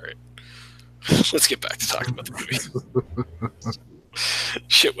 All right. Let's get back to talking about the movie.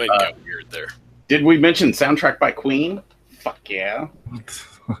 Shit went got weird there. Did we mention soundtrack by Queen? Fuck yeah.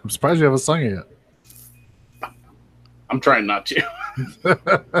 I'm surprised you haven't sung it yet. I'm trying not to.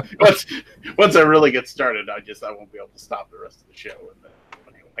 once I really get started, I won't be able to stop the rest of the show. And then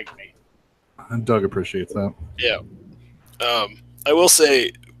nobody will like me. And Doug appreciates that. Yeah. I will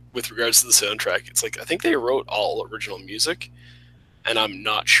say, with regards to the soundtrack, it's like I think they wrote all original music, and I'm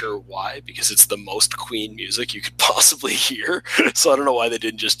not sure why, because it's the most Queen music you could possibly hear. So I don't know why they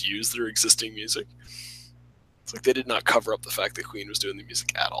didn't just use their existing music. It's like they did not cover up the fact that Queen was doing the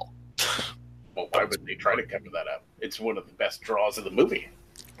music at all. Well, why would they try to cover that up? It's one of the best draws of the movie.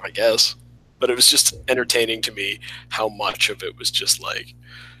 I guess. But it was just entertaining to me how much of it was just like,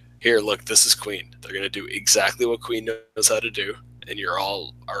 here, look, this is Queen. They're going to do exactly what Queen knows how to do, and you're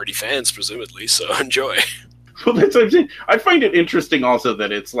all already fans, presumably, so enjoy. Well, that's what I'm saying. I find it interesting also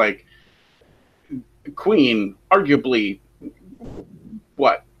that it's like Queen, arguably,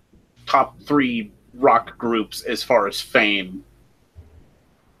 top 3 rock groups as far as fame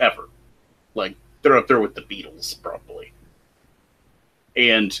ever. Like, they're up there with the Beatles, probably.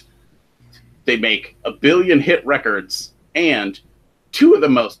 And they make 1 billion hit records and 2 of the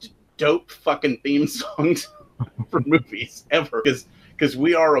most dope fucking theme songs for movies ever. Because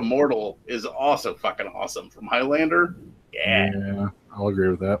We Are Immortal is also fucking awesome from Highlander. Yeah, I'll agree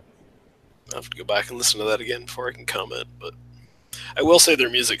with that. I'll have to go back and listen to that again before I can comment, but I will say their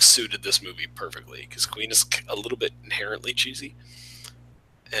music suited this movie perfectly, because Queen is a little bit inherently cheesy,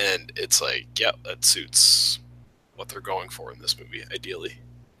 and it's like, yeah, that suits what they're going for in this movie, ideally.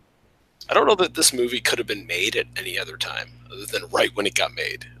 I don't know that this movie could have been made at any other time, other than right when it got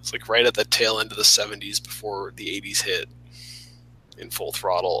made. It's like right at the tail end of the 70s before the 80s hit in full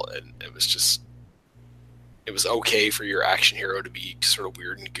throttle, and it was okay for your action hero to be sort of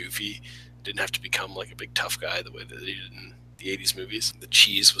weird and goofy. Didn't have to become like a big tough guy the way that they did in the 80s movies. The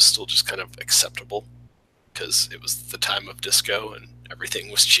cheese was still just kind of acceptable because it was the time of disco and everything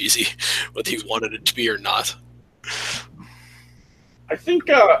was cheesy, whether you wanted it to be or not. I think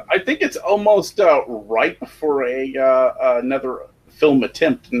it's almost ripe for another film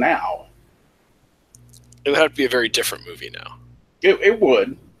attempt now. It would have to be a very different movie now. It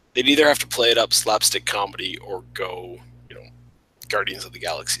would. They'd either have to play it up slapstick comedy or go, Guardians of the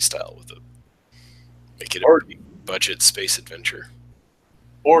Galaxy style with it. Make it a budget space adventure.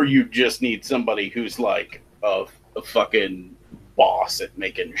 Or you just need somebody who's like a fucking boss at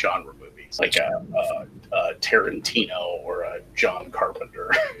making genre movies, like a Tarantino or a John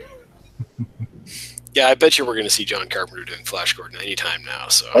Carpenter. Yeah, I bet you we're going to see John Carpenter doing Flash Gordon anytime now.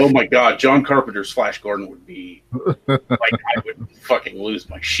 So. Oh my God, John Carpenter's Flash Gordon would be like, I would fucking lose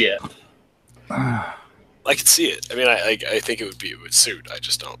my shit. I could see it. I mean, I think it would suit. I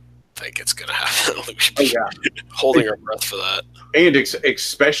just don't think it's going to happen. I don't think we should be holding our breath for that. And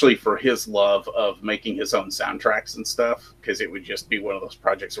especially for his love of making his own soundtracks and stuff, because it would just be one of those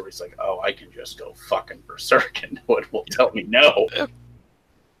projects where he's like, oh, I can just go fucking berserk and no one will tell me no. Yeah.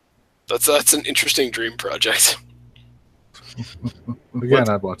 That's an interesting dream project. Again,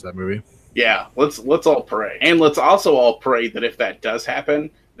 I'd watch that movie. Yeah, let's all pray. And let's also all pray that if that does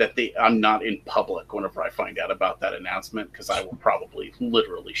happen, that I'm not in public whenever I find out about that announcement, because I will probably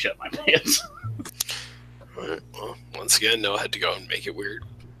literally shit my pants. All right. Well, once again, Noah had to go and make it weird.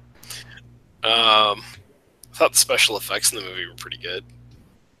 I thought the special effects in the movie were pretty good.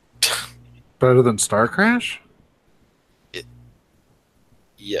 Better than Starcrash?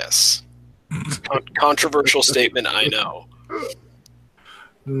 Yes. Controversial statement, I know.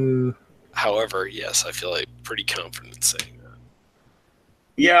 However, yes, I feel like pretty confident in saying that.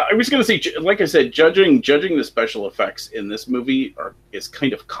 Yeah, I was going to say, like I said, judging the special effects in this movie is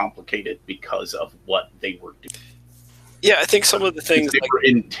kind of complicated because of what they were doing. Yeah, I think some of the things they were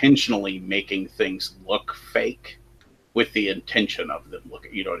intentionally making things look fake with the intention of them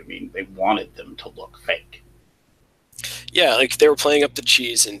looking. You know what I mean? They wanted them to look fake. Yeah, like they were playing up the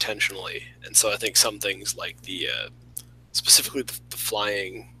cheese intentionally, and so I think some things like the specifically the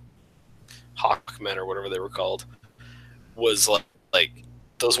flying hawkmen or whatever they were called was like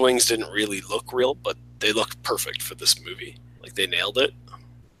those wings didn't really look real, but they looked perfect for this movie. Like they nailed it,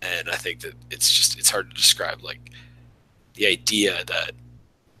 and I think that it's hard to describe like the idea that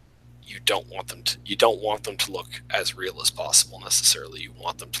you don't want them to look as real as possible necessarily. You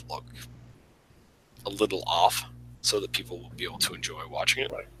want them to look a little off, so that people will be able to enjoy watching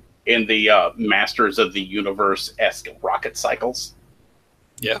it. Right. In the Masters of the Universe-esque rocket cycles.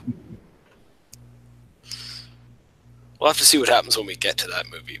 Yeah. We'll have to see what happens when we get to that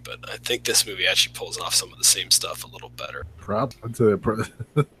movie, but I think this movie actually pulls off some of the same stuff a little better. Probably.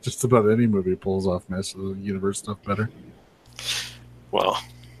 Just about any movie pulls off Masters of the Universe stuff better. Well,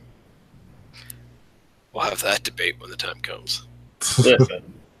 we'll have that debate when the time comes.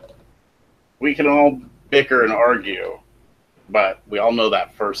 Listen, we can all bicker and argue, but we all know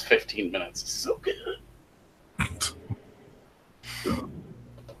that first 15 minutes is so good.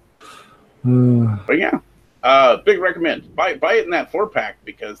 But yeah, big recommend. Buy it in that 4-pack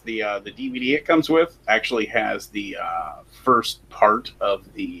because the DVD it comes with actually has the first part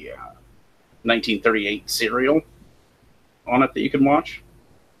of the 1938 serial on it that you can watch.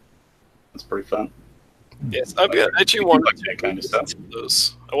 It's pretty fun. Yes, I actually wanted like that kind of stuff.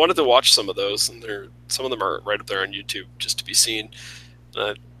 Those. I wanted to watch some of those, and some of them are right up there on YouTube just to be seen.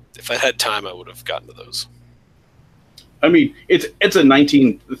 If I had time, I would have gotten to those. I mean, it's a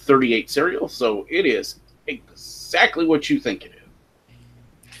 1938 serial, so it is exactly what you think it is.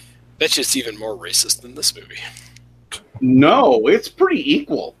 Bet you it's even more racist than this movie. No, it's pretty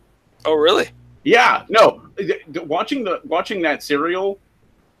equal. Oh, really? Yeah, no. Watching that serial,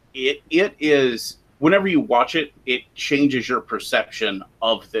 it is. Whenever you watch it, it changes your perception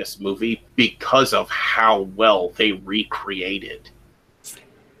of this movie because of how well they recreated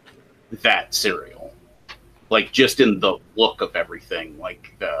that serial. Like, just in the look of everything,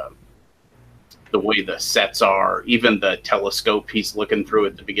 like the way the sets are, even the telescope he's looking through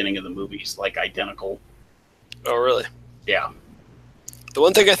at the beginning of the movie is, like, identical. Oh, really? Yeah. The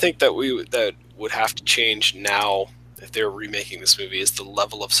one thing I think that would have to change now if they were remaking this movie is the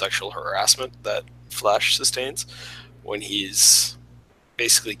level of sexual harassment that Flash sustains when he's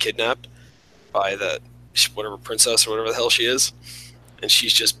basically kidnapped by that whatever princess or whatever the hell she is, and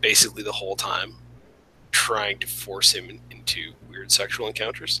she's just basically the whole time trying to force him into weird sexual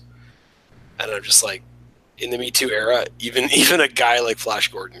encounters. And I'm just like, in the Me Too era, even a guy like Flash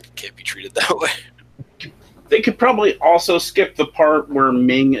Gordon can't be treated that way. They could probably also skip the part where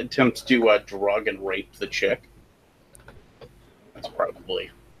Ming attempts to drug and rape the chick. That's probably...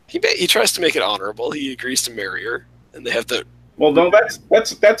 He tries to make it honorable. He agrees to marry her, and they have the... Well, no,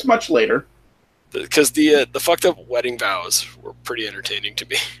 that's much later. Because the fucked up wedding vows were pretty entertaining to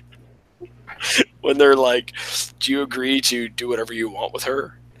me. When they're like, do you agree to do whatever you want with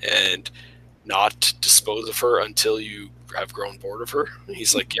her and not dispose of her until you have grown bored of her? And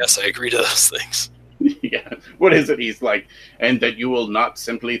he's like, yes, I agree to those things. Yeah. What is it? He's like, and that you will not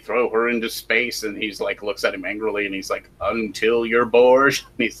simply throw her into space. And he's like, looks at him angrily, and he's like, until you're bored.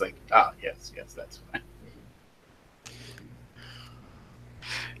 And he's like, yes, that's fine.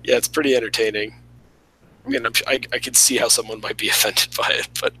 Yeah, it's pretty entertaining. I mean, I could see how someone might be offended by it,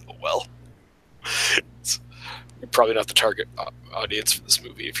 but well. You're probably not the target audience for this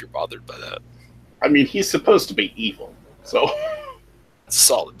movie if you're bothered by that. I mean, he's supposed to be evil, so...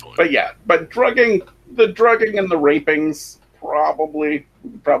 Solid point. But yeah, the drugging and the rapings, probably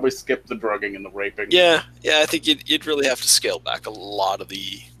skip the drugging and the raping. Yeah, I think you'd really have to scale back a lot of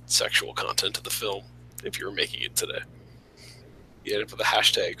the sexual content of the film if you were making it today. You end up with a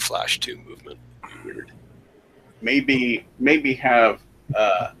hashtag #Flash2 movement. It'd be weird. Maybe have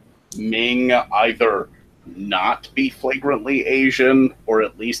Ming either not be flagrantly Asian or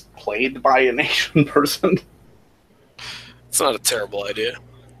at least played by an Asian person. It's not a terrible idea.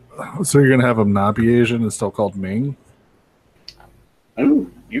 So you're gonna have him not be Asian and still called Ming? Oh,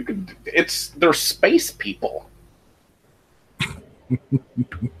 you could. They're space people.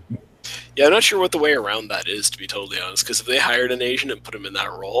 Yeah, I'm not sure what the way around that is, to be totally honest. Because if they hired an Asian and put him in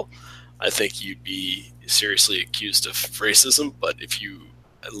that role, I think you'd be seriously accused of racism. But if you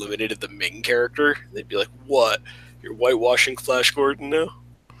eliminated the Ming character, they'd be like, "What? You're whitewashing Flash Gordon now?"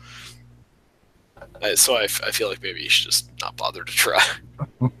 So I feel like maybe you should just not bother to try.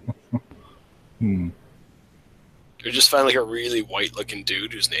 Or just find like a really white-looking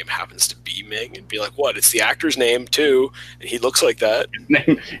dude whose name happens to be Ming, and be like, "What? It's the actor's name too, and he looks like that."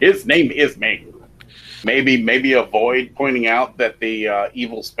 His name is Ming. Maybe avoid pointing out that the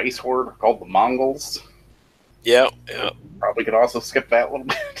evil space horde are called the Mongols. Yeah. Probably could also skip that a little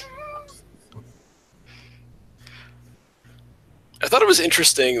bit. I thought it was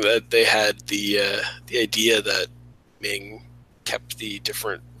interesting that they had the idea that Ming kept the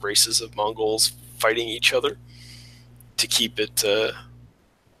different races of Mongols fighting each other to keep it,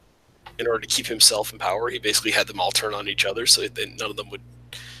 in order to keep himself in power. He basically had them all turn on each other so that none of them would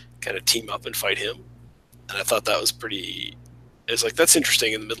kind of team up and fight him. And I thought that was it's like, that's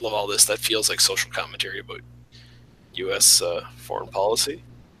interesting in the middle of all this. That feels like social commentary about U.S. Foreign policy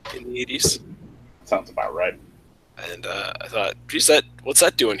in the 80s. Sounds about right. And I thought, geez, what's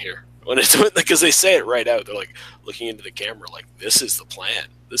that doing here? Because they say it right out. They're like looking into the camera like, this is the plan.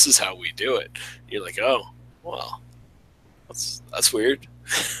 This is how we do it. And you're like, oh, well, that's weird.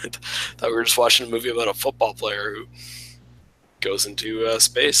 Thought we were just watching a movie about a football player who goes into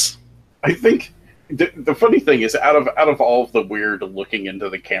space. I think the funny thing is, out of all of the weird looking into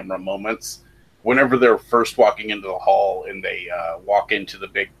the camera moments, whenever they're first walking into the hall and they walk into the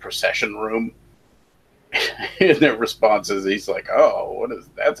big procession room, and their response is, he's like, "Oh,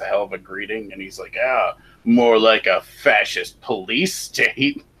 that's a hell of a greeting," and he's like, more like a fascist police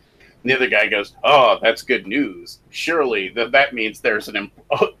state. And the other guy goes, "Oh, that's good news. Surely that means there's an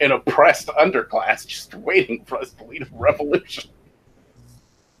oppressed underclass just waiting for us to lead a revolution."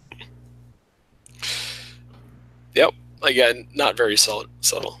 Yep. Again, not very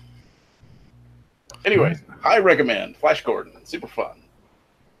subtle. Anyways, I recommend Flash Gordon. Super fun.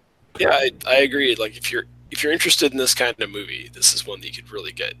 Yeah, I agree. Like, if you're interested in this kind of movie, this is one that you could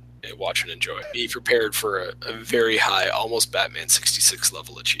really get and watch and enjoy. Be prepared for a very high, almost Batman 66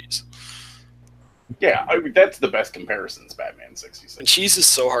 level of cheese. Yeah, I mean, that's the best comparisons, Batman 66. And cheese is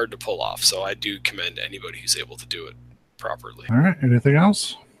so hard to pull off, so I do commend anybody who's able to do it properly. All right, anything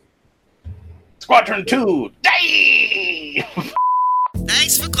else? Squadron 2, Dave!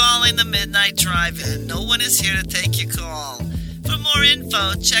 Thanks for calling the Midnight Drive-In. No one is here to take your call. For more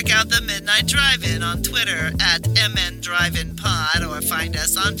info, check out the Midnight Drive-In on Twitter at MNDriveInPod or find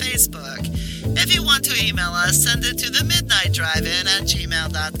us on Facebook. If you want to email us, send it to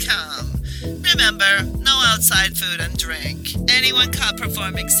themidnightdrivein@gmail.com. Remember, no outside food and drink. Anyone caught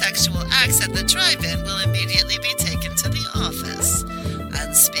performing sexual acts at the drive-in will immediately be taken to the office.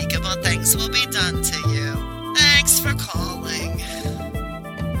 Unspeakable things will be done to you. Thanks for calling.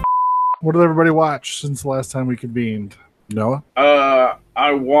 What did everybody watch since the last time we convened? Noah?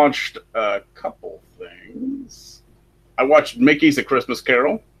 I watched a couple things. I watched Mickey's A Christmas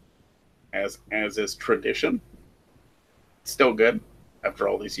Carol, as is tradition. Still good after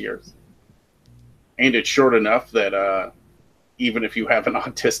all these years. And it's short enough that even if you have an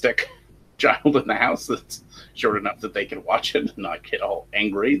autistic child in the house, it's short enough that they can watch it and not get all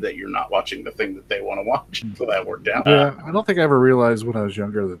angry that you're not watching the thing that they want to watch. So that worked out. Yeah, I don't think I ever realized when I was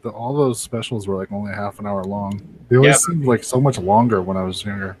younger that all those specials were like only half an hour long. They always seemed like so much longer when I was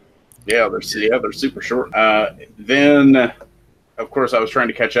younger. Yeah, they're super short. Then, of course, I was trying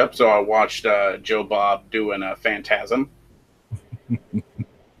to catch up, so I watched Joe Bob doing a Phantasm.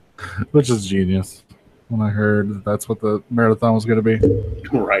 Which is genius. When I heard that's what the marathon was going to be.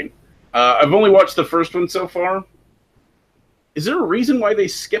 Right. I've only watched the first one so far. Is there a reason why they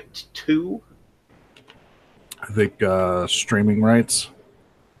skipped 2? I think streaming rights.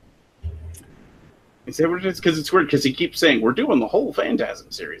 Is that what it is? Because it's weird, because he keeps saying, we're doing the whole Phantasm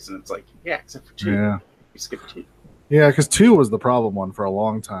series, and it's like, yeah, except for 2. Yeah. We skipped 2. Yeah, because 2 was the problem one for a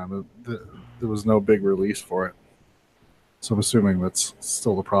long time. There was no big release for it. So I'm assuming that's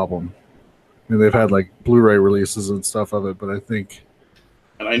still the problem. I mean, they've had like Blu-ray releases and stuff of it, but I think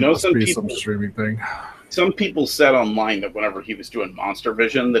And I know some some streaming thing. Some people said online that whenever he was doing Monster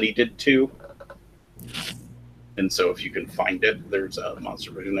Vision that he did too. And so if you can find it, there's a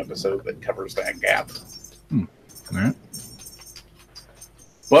Monster Vision episode that covers that gap. All right.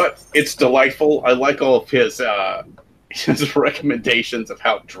 But it's delightful. I like all of his recommendations of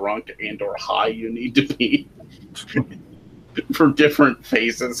how drunk and or high you need to be for different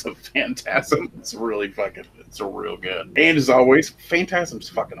phases of Phantasm. It's really fucking, it's real good. And as always, Phantasm's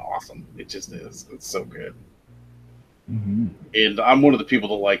fucking awesome. It just is. It's so good. Mm-hmm. And I'm one of the people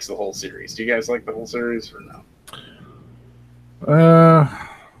that likes the whole series. Do you guys like the whole series or no?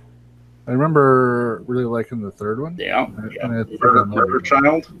 I remember really liking the third one. Yeah. Murder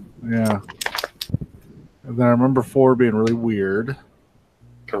Child. Yeah. And then I remember 4 being really weird.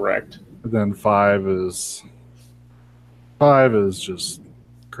 Correct. And then 5 is just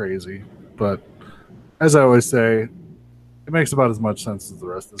crazy. But as I always say, it makes about as much sense as the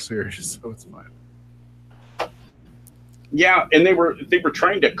rest of the series, so it's fine. Yeah, and they were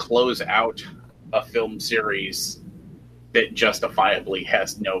trying to close out a film series that justifiably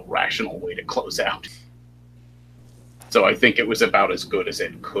has no rational way to close out. So I think it was about as good as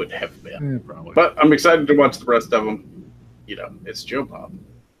it could have been. Yeah, probably. But I'm excited to watch the rest of them. You know, it's Joe Bob.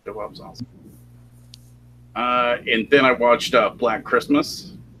 Joe Bob's awesome. And then I watched Black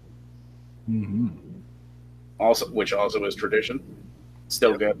Christmas. Mm-hmm. Which also is tradition.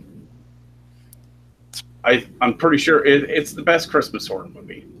 Still good. I'm pretty sure it's the best Christmas horror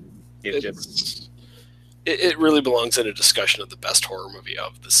movie. It really belongs in a discussion of the best horror movie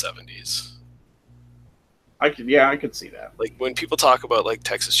of the 70s. I could see that. Like when people talk about like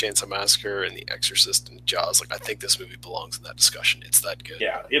Texas Chainsaw Massacre and The Exorcist and Jaws, like I think this movie belongs in that discussion. It's that good.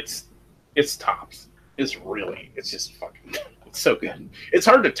 Yeah, it's tops. It's just fucking, it's so good. It's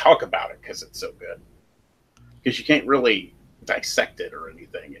hard to talk about it because it's so good. Because you can't really dissect it or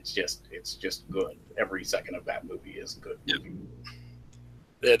anything. It's just good. Every second of that movie is a good movie.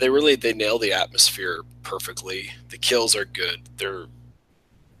 Yeah, they nail the atmosphere perfectly. The kills are good.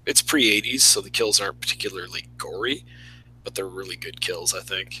 It's pre-80s, so the kills aren't particularly gory, but they're really good kills, I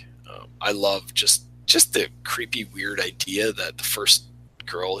think. I love just the creepy, weird idea that the first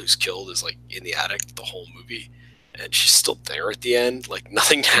girl who's killed is like in the attic the whole movie, and she's still there at the end. Like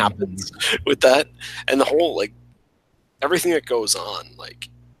nothing happens with that, and the whole like everything that goes on, like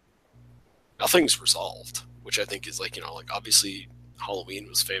nothing's resolved, which I think is like, you know, like obviously Halloween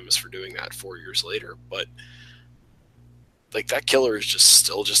was famous for doing that 4 years later, but like that killer is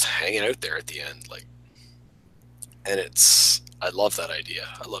still hanging out there at the end, like, and I love that idea.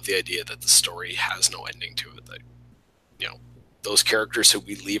 I love the idea that the story has no ending to it. That, you know, those characters who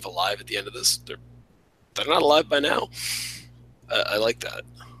we leave alive at the end of this, they're not alive by now. I like that.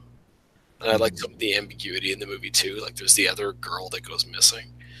 And I like some of the ambiguity in the movie too. Like there's the other girl that goes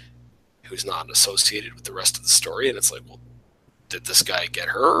missing who's not associated with the rest of the story, and it's like, well, did this guy get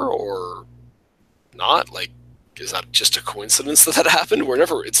her or not? Like, is that just a coincidence that happened?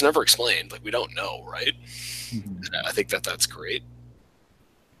 It's never explained. Like, we don't know, right? Mm-hmm. I think that's great.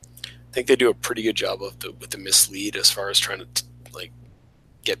 I think they do a pretty good job with the mislead as far as trying to like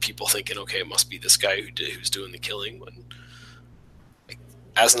get people thinking, okay, it must be this guy who's doing the killing. When, like,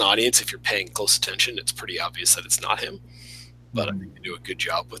 as an audience, if you're paying close attention, it's pretty obvious that it's not him. But I think they do a good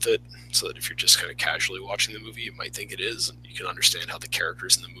job with it, so that if you're just kind of casually watching the movie, you might think it is, and you can understand how the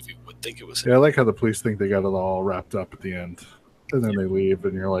characters in the movie would think it was him. Yeah, I like how the police think they got it all wrapped up at the end, and then they leave,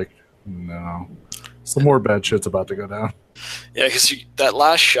 and you're like, no, some more bad shit's about to go down. Yeah, because that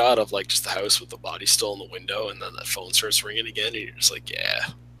last shot of like just the house with the body still in the window, and then that phone starts ringing again, and you're just like, yeah,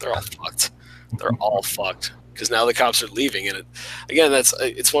 they're all fucked. They're all fucked. Because now the cops are leaving, and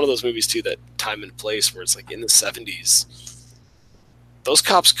it's one of those movies too, that time and place where it's like in the 70s. Those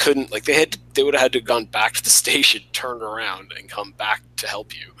cops couldn't, like, they would have had to have gone back to the station, turn around, and come back to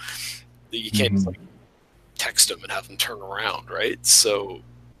help you. You can't just, like, text them and have them turn around, right? So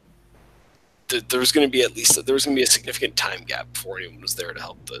there's going to be a significant time gap before anyone was there to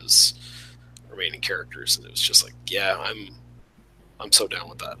help those remaining characters, and it was just like, yeah, I'm so down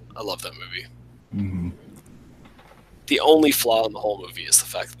with that. I love that movie. Mm-hmm. The only flaw in the whole movie is the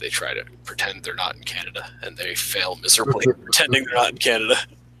fact that they try to pretend they're not in Canada, and they fail miserably pretending they're not in Canada.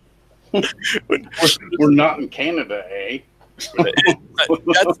 We're not in Canada, eh?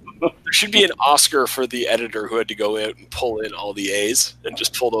 There should be an Oscar for the editor who had to go out and pull in all the A's and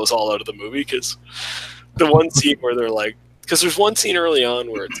just pull those all out of the movie, because the one scene where they're like, because there's one scene early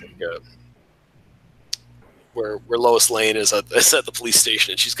on where it's like where Lois Lane is at the police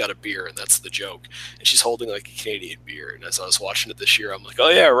station and she's got a beer, and that's the joke. And she's holding like a Canadian beer. And as I was watching it this year, I'm like, oh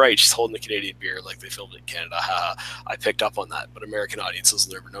yeah, right, she's holding the Canadian beer like they filmed it in Canada. Haha. I picked up on that, but American audiences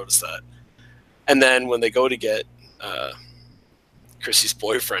will never notice that. And then when they go to get Chrissy's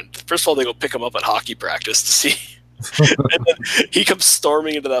boyfriend, first of all, they go pick him up at hockey practice to see. And then he comes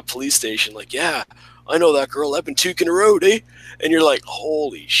storming into that police station like, yeah, I know that girl. I've been took in a road, eh? And you're like,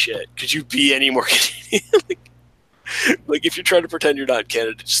 holy shit, could you be any more Canadian? like, if you're trying to pretend you're not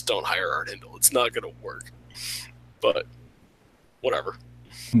Canada, just don't hire Art Hindle. It's not going to work. But whatever.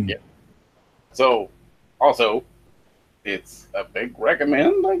 Yeah. So, also, it's a big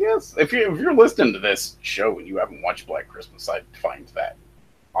recommend, I guess. If you're listening to this show and you haven't watched Black Christmas, I find that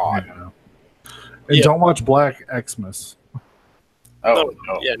odd. Yeah. And don't watch Black Xmas. Oh,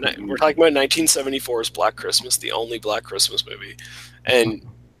 no. Yeah, we're talking about 1974's Black Christmas, the only Black Christmas movie. And,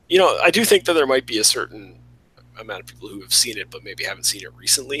 I do think that there might be a certain amount of people who have seen it, but maybe haven't seen it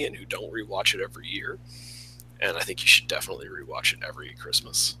recently and who don't rewatch it every year. And I think you should definitely rewatch it every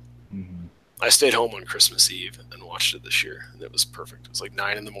Christmas. Mm-hmm. I stayed home on Christmas Eve and watched it this year, and it was perfect. It was like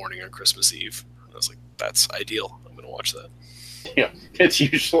 9 a.m. on Christmas Eve. And I was like, that's ideal. I'm going to watch that. Yeah, it's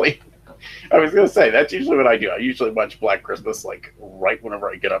usually... I was going to say, that's usually what I do. I usually watch Black Christmas, like, right whenever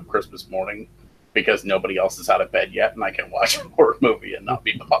I get up Christmas morning, because nobody else is out of bed yet, and I can watch a horror movie and not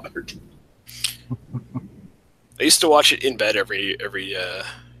be bothered. I used to watch it in bed every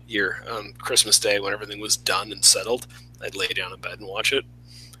year on Christmas Day when everything was done and settled. I'd lay down in bed and watch it.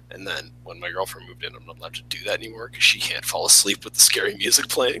 And then when my girlfriend moved in, I'm not allowed to do that anymore because she can't fall asleep with the scary music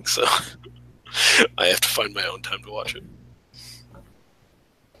playing. So I have to find my own time to watch it.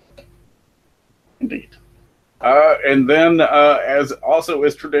 Indeed. And then, as also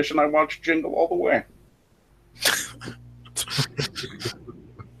is tradition, I watch Jingle All the Way.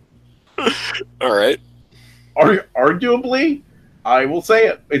 All right. Arguably, I will say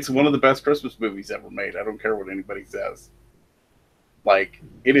it. It's one of the best Christmas movies ever made. I don't care what anybody says. Like,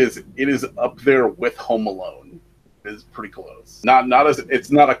 it is up there with Home Alone. It is pretty close.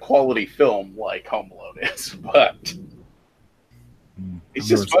 It's not a quality film like Home Alone is, but it's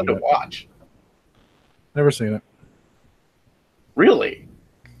just fun to watch. Never seen it. Really?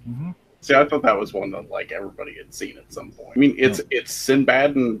 Mm-hmm. See, I thought that was one that like everybody had seen at some point. I mean, it's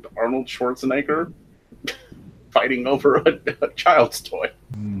Sinbad and Arnold Schwarzenegger fighting over a child's toy.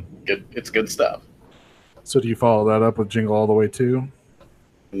 Good, it's good stuff. So do you follow that up with Jingle All the Way too?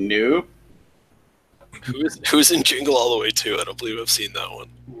 Nope. Who's in Jingle All the Way too? I don't believe I've seen that one.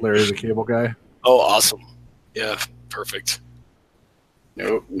 Larry the Cable Guy. Oh, awesome! Yeah, perfect.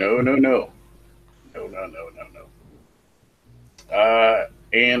 No.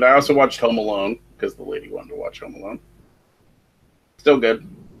 And I also watched Home Alone because the lady wanted to watch Home Alone. Still good.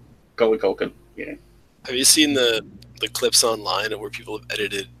 Macaulay Culkin. Yeah. Have you seen the clips online where people have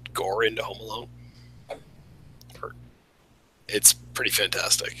edited gore into Home Alone? It's pretty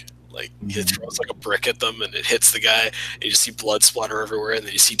fantastic. Like, he throws like a brick at them and it hits the guy, and you just see blood splatter everywhere, and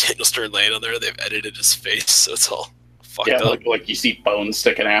then you see Daniel Stern laying on there. They've edited his face, so it's all fucked up. Like you see bones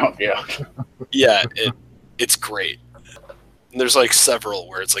sticking out. Yeah. Yeah, it's great. And there's like several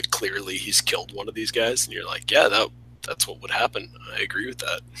where it's like clearly he's killed one of these guys, and you're like, yeah, that's what would happen. I agree with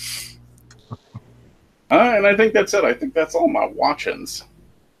that. And I think that's it. I think that's all my watchings.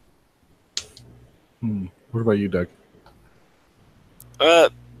 What about you, Doug?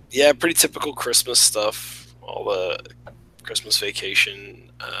 Yeah, pretty typical Christmas stuff. All the Christmas Vacation.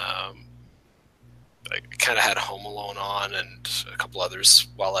 I kind of had Home Alone on and a couple others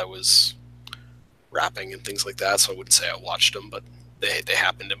while I was rapping and things like that, so I wouldn't say I watched them, but they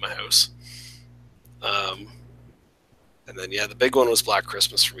happened in my house. And then, yeah, the big one was Black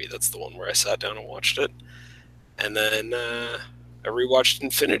Christmas for me. That's the one where I sat down and watched it. And then I rewatched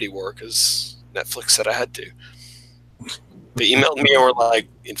Infinity War because Netflix said I had to. They emailed me and were like,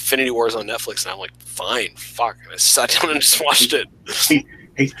 Infinity War is on Netflix. And I'm like, fine, fuck. And I sat down and just watched it.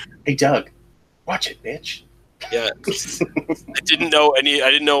 Hey, Doug, watch it, bitch. Yeah. I didn't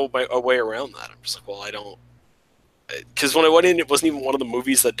know a way around that. I'm just like, well, I don't. Because when I went in, it wasn't even one of the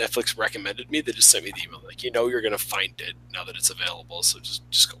movies that Netflix recommended me. They just sent me the email like, you're going to find it now that it's available, so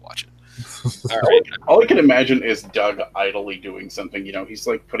just go watch it. All right. All I can imagine is Doug idly doing something. He's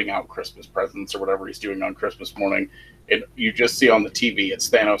like putting out Christmas presents or whatever he's doing on Christmas morning. And you just see on the TV, it's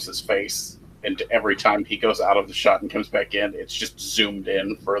Thanos' face. And every time he goes out of the shot and comes back in, it's just zoomed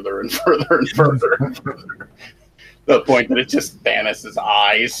in further and further and further and further. The point that it's just Thanos'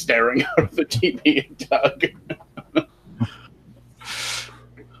 eyes staring out of the TV at Doug.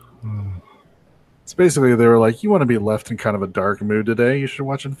 It's basically they were like, you want to be left in kind of a dark mood today, you should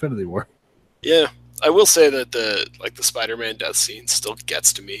watch Infinity War. Yeah, I will say that the Spider-Man death scene still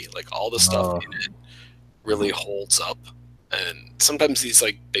gets to me. Like all the stuff in it really holds up, and sometimes these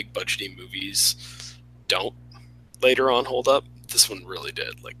like big budgety movies don't later on hold up. This one really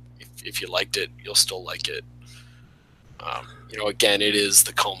did. Like if you liked it, you'll still like it. Again, it is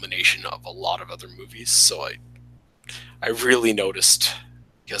the culmination of a lot of other movies, so I really noticed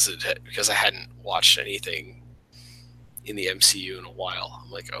because I hadn't watched anything in the MCU in a while.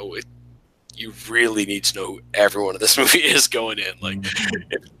 I'm like, you really need to know who everyone in this movie is going in. Like,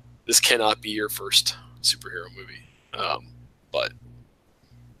 this cannot be your first superhero movie. But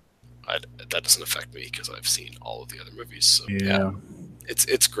that doesn't affect me because I've seen all of the other movies. So yeah,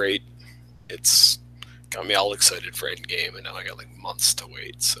 it's great. It's got me all excited for Endgame, and now I got like months to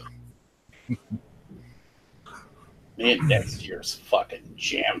wait. So. Man, next year's fucking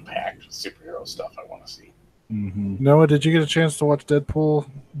jam-packed with superhero stuff I want to see. Mm-hmm. Noah, did you get a chance to watch Deadpool?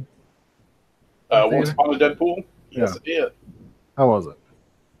 Once Upon a Deadpool? Yes, I did. How was it?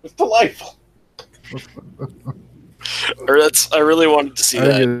 It's delightful. I really wanted to see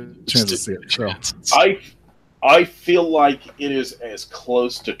that. I didn't get a chance to see it. So. I feel like it is as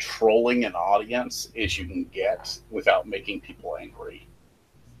close to trolling an audience as you can get without making people angry.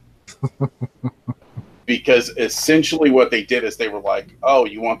 Because essentially what they did is they were like, oh,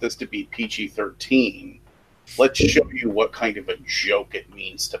 you want this to be PG-13? Let's show you what kind of a joke it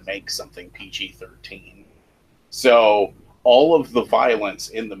means to make something PG-13. So all of the violence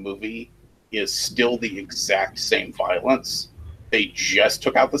in the movie is still the exact same violence. They just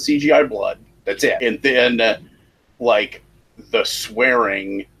took out the CGI blood. That's it. And then, the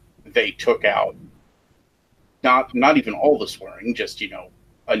swearing, they took out not even all the swearing, just,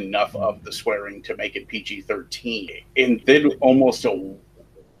 enough of the swearing to make it PG-13. And then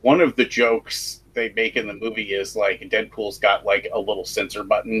one of the jokes they make in the movie is like Deadpool's got like a little censor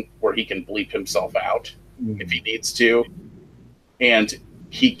button where he can bleep himself out if he needs to. And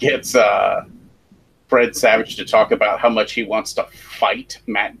he gets Fred Savage to talk about how much he wants to fight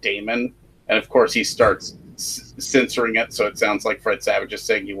Matt Damon. And of course he starts censoring it so it sounds like Fred Savage is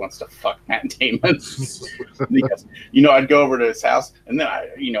saying he wants to fuck Matt Damon. Because, I'd go over to his house and then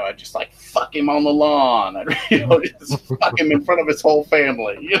I'd just like fuck him on the lawn. I'd, just fuck him in front of his whole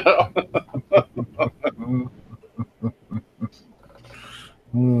family,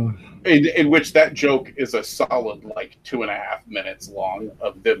 In which that joke is a solid 2.5 minutes long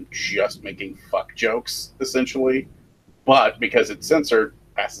of them just making fuck jokes, essentially. But because it's censored,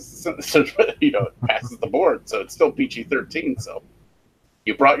 passes the board, so it's still PG-13. So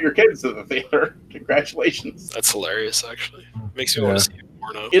you brought your kids to the theater. Congratulations. That's hilarious, actually. Makes me want to see it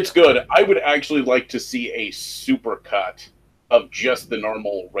more now. It's good. I would actually like to see a super cut of just the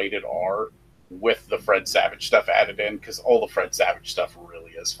normal rated R with the Fred Savage stuff added in, because all the Fred Savage stuff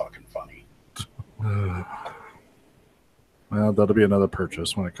really is fucking funny. Well, that'll be another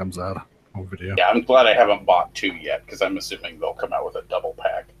purchase when it comes out on video. Yeah, I'm glad I haven't bought 2 yet, because I'm assuming they'll come out with a double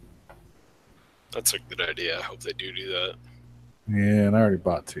pack. That's a good idea. I hope they do that. Yeah, and I already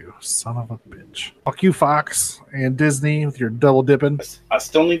bought 2. Son of a bitch. Fuck you, Fox and Disney, with your double dipping. I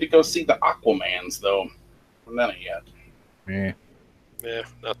still need to go see the Aquamans, though. I'm not yet. Yeah,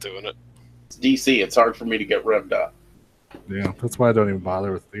 not doing it. It's DC. It's hard for me to get revved up. Yeah, that's why I don't even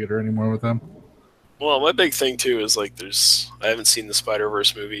bother with theater anymore with them. Well, my big thing, too, is I haven't seen the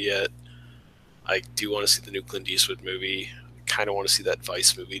Spider-Verse movie yet. I do want to see the new Clint Eastwood movie. I kind of want to see that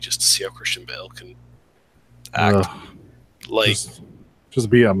Vice movie just to see how Christian Bale can act. Just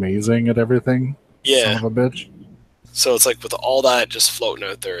be amazing at everything. Yeah. Son of a bitch. So it's like with all that just floating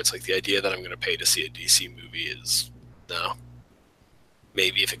out there, it's like the idea that I'm going to pay to see a DC movie is no.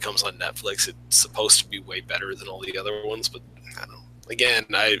 Maybe if it comes on Netflix, it's supposed to be way better than all the other ones, but I don't know. Again,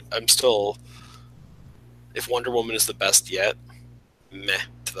 I'm still... If Wonder Woman is the best yet, meh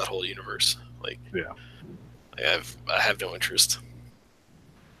to that whole universe. Yeah. I have no interest.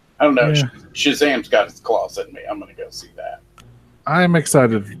 I don't know. Yeah. Shazam's got its claws in me. I'm going to go see that. I'm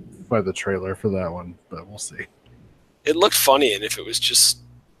excited by the trailer for that one, but we'll see. It looked funny, and if it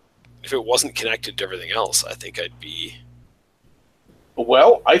wasn't connected to everything else, I think I'd be...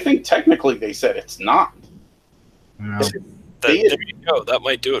 Well, I think technically they said it's not. Yeah. There you go. That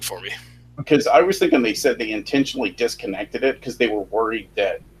might do it for me. Because I was thinking they said they intentionally disconnected it because they were worried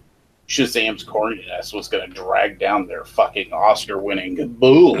that Shazam's corniness was going to drag down their fucking Oscar-winning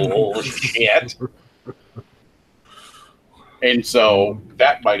bullshit. And so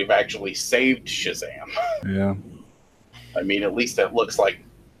that might have actually saved Shazam. Yeah. I mean, at least it looks like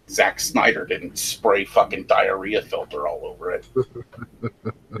Zack Snyder didn't spray fucking diarrhea filter all over it.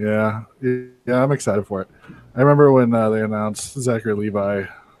 Yeah, I'm excited for it. I remember when they announced Zachary Levi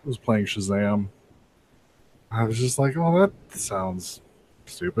was playing Shazam. I was just like, oh, that sounds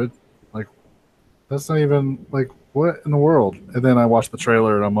stupid. Like, that's not even, like, what in the world? And then I watched the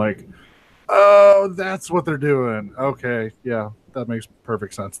trailer and I'm like, oh, that's what they're doing. Okay, yeah, that makes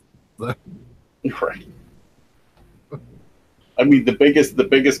perfect sense. Right. I mean, the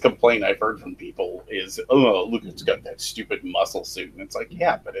biggest complaint I've heard from people is, "Oh, look, it's got that stupid muscle suit," and it's like,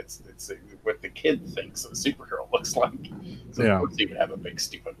 yeah, but it's what the kid thinks a superhero looks like. So Yeah. of course he would have a big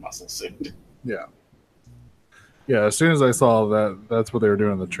stupid muscle suit. Yeah. Yeah, as soon as I saw that's what they were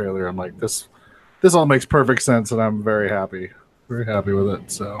doing in the trailer, I'm like, this all makes perfect sense, and I'm very happy with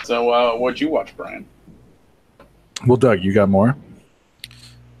it. So what'd you watch, Brian? well, Doug, you got more?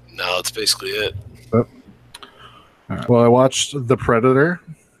 No, that's basically it. Oh. All right. Well, I watched The Predator,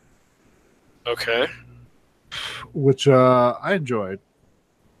 Okay. which I enjoyed.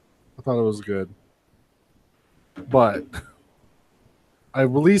 I thought it was good, but I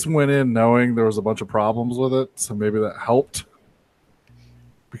at least went in knowing there was a bunch of problems with it, so maybe that helped,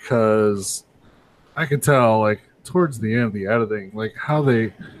 because I could tell, like, towards the end, the editing, like how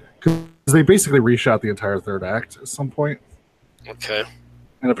because they basically reshot the entire third act at some point. Okay.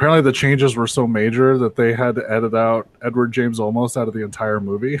 And apparently the changes were so major that they had to edit out Edward James Olmos out of the entire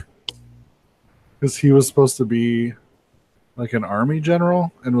movie, because he was supposed to be like an army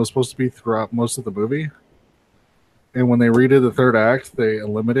general and was supposed to be throughout most of the movie. And when they redid the third act, they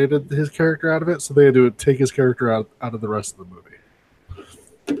eliminated his character out of it, so they had to take his character out of the rest of the movie.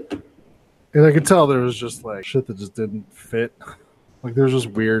 And I could tell there was just like shit that just didn't fit. Like there was just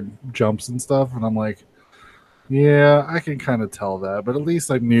weird jumps and stuff, and I'm like, yeah, I can kind of tell that, but at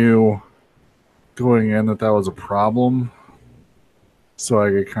least I knew going in that was a problem, so I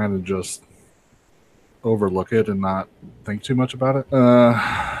could kind of just overlook it and not think too much about it.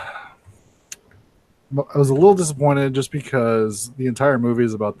 I was a little disappointed just because the entire movie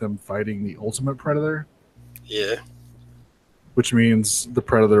is about them fighting the ultimate predator. Yeah. Which means the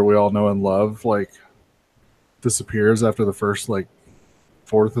predator we all know and love, like, disappears after the first, like,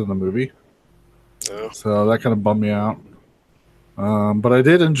 fourth of the movie. Oh. So that kind of bummed me out. But I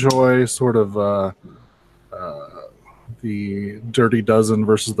did enjoy sort of the Dirty Dozen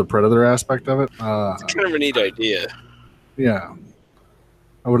versus the Predator aspect of it. It's kind of a neat idea. Yeah.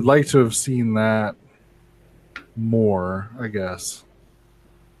 I would like to have seen that more, I guess.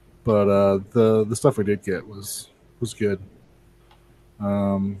 But the stuff we did get was good.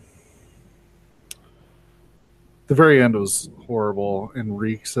 The very end was horrible and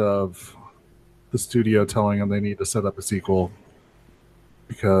reeks of the studio telling them they need to set up a sequel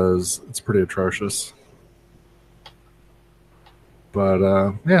because it's pretty atrocious. But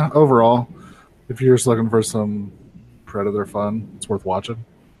yeah, overall, if you're just looking for some Predator fun, it's worth watching.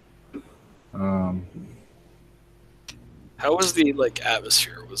 How was the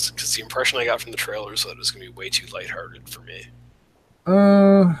atmosphere? Because the impression I got from the trailer was that it was going to be way too lighthearted for me.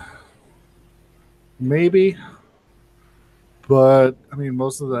 Maybe. But, I mean,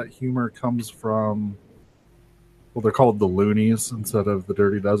 most of that humor comes from, well, they're called the Loonies instead of the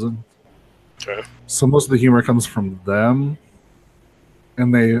Dirty Dozen. Okay. So most of the humor comes from them,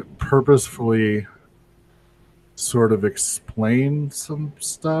 and they purposefully sort of explain some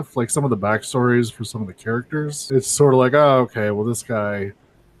stuff, like some of the backstories for some of the characters. It's sort of like, oh, okay, well, this guy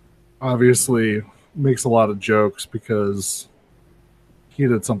obviously makes a lot of jokes because he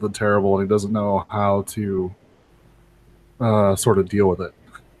did something terrible and he doesn't know how to sort of deal with it.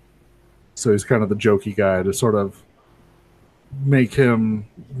 So he's kind of the jokey guy to sort of make him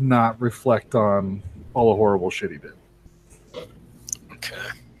not reflect on all the horrible shit he did. Okay.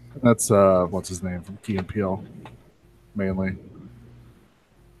 That's what's his name from Key and Peele, mainly.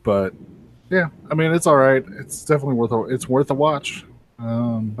 But yeah, I mean, it's all right. It's definitely worth a watch. I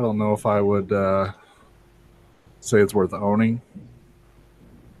don't know if I would say it's worth owning,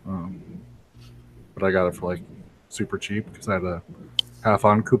 but I got it for like super cheap because I had a half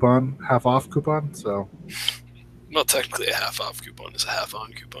off coupon. So, well, technically a half off coupon is a half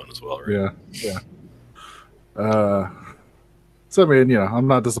on coupon as well, right? Yeah. So I mean, yeah, I'm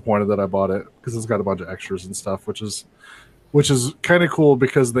not disappointed that I bought it because it's got a bunch of extras and stuff, which is kind of cool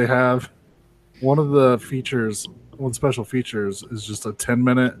because they have one special features is just a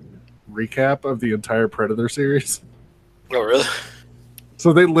 10-minute recap of the entire Predator series. Oh, really?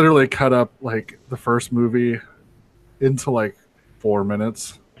 So they literally cut up like the first movie into like 4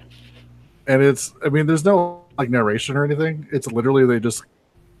 minutes. And there's no like narration or anything. It's literally they just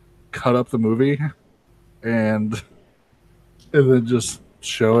cut up the movie and then just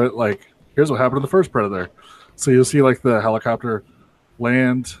show it like, here's what happened to the first Predator. So you'll see like the helicopter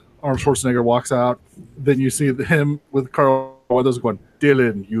land, Arnold Schwarzenegger walks out, then you see him with Carl Weathers going,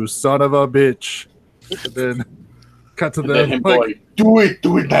 Dylan, you son of a bitch. And then cut to And them then him like, going,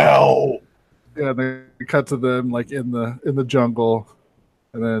 do it now. yeah, they cut to them like in the jungle,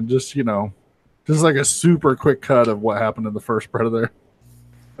 and then just like a super quick cut of what happened in the first Predator,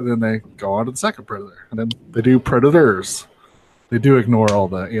 and then they go on to the second Predator, and then they do Predators. They do ignore all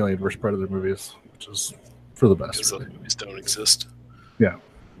the Alien vs Predator movies, which is for the best. Because Really. those movies don't exist. Yeah.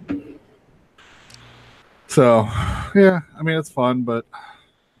 So, yeah, I mean it's fun, but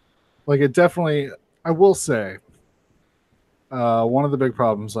like it definitely, I will say, one of the big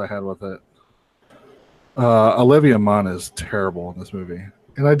problems I had with it. Olivia Munn is terrible in this movie,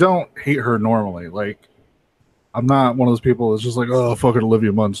 and I don't hate her normally. Like, I'm not one of those people that's just like, oh, fucking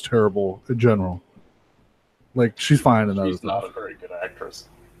Olivia Munn's terrible in general. Like, she's fine in other She's not stuff. a very good actress.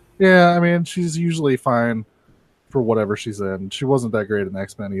 Yeah, I mean, she's usually fine for whatever she's in. She wasn't that great in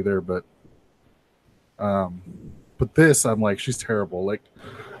X-Men either, but this, I'm like, she's terrible. Like,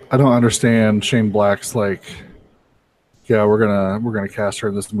 I don't understand Shane Black's like, yeah, we're gonna cast her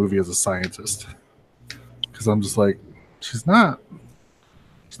in this movie as a scientist. Because I'm just like, she's not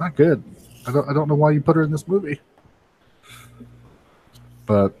good. I don't know why you put her in this movie.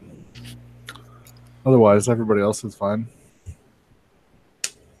 But otherwise, everybody else is fine.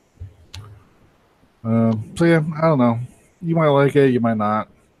 So yeah, I don't know. You might like it, you might not.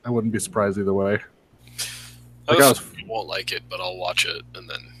 I wouldn't be surprised either way. I won't like it, but I'll watch it and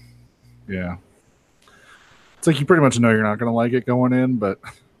then. Yeah. It's like you pretty much know you're not going to like it going in, but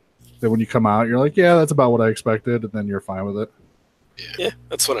then when you come out, you're like, yeah, that's about what I expected, and then you're fine with it. Yeah,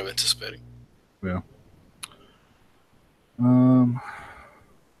 that's what I'm anticipating. Yeah. Oh,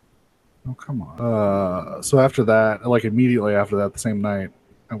 come on. So after that, like immediately after that, the same night,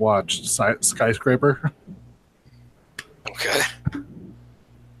 I watched Skyscraper. Okay. I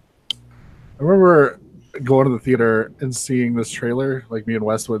remember going to the theater and seeing this trailer. Like me and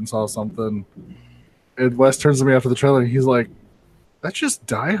Wes went and saw something. And Wes turns to me after the trailer and he's like, that's just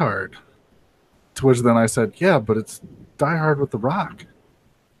Die Hard. To which then I said, yeah, but it's Die Hard with The Rock.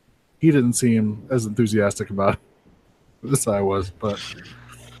 He didn't seem as enthusiastic about it as I was, but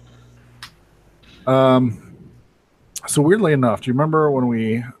so weirdly enough, do you remember when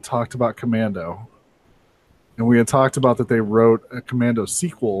we talked about Commando? And we had talked about that they wrote a Commando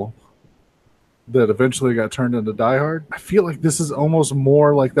sequel that eventually got turned into Die Hard? I feel like this is almost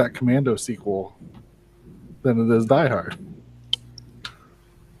more like that Commando sequel than it is Die Hard.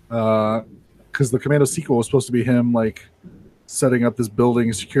 Because the Commando sequel was supposed to be him like setting up this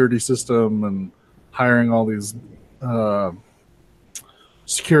building security system and hiring all these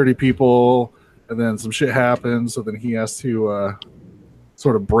security people, and then some shit happens, so then he has to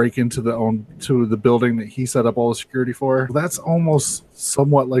sort of break into the building that he set up all the security for. That's almost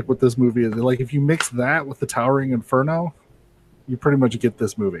somewhat like what this movie is. Like if you mix that with the Towering Inferno, you pretty much get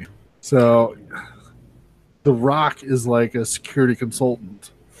this movie. So The Rock is like a security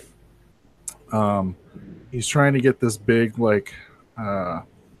consultant. He's trying to get this big like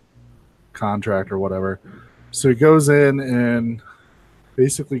contract or whatever. So he goes in and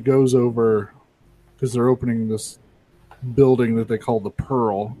basically goes over, because they're opening this building that they call the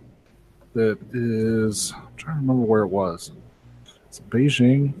Pearl, that is, I'm trying to remember where it was. It's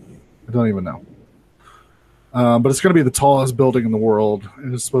Beijing. I don't even know. But it's going to be the tallest building in the world,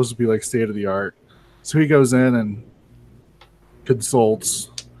 and it's supposed to be like state of the art. So he goes in and consults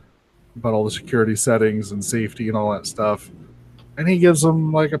about all the security settings and safety and all that stuff. And he gives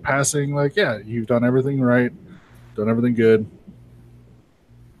them like a passing, like, yeah, you've done everything right, done everything good.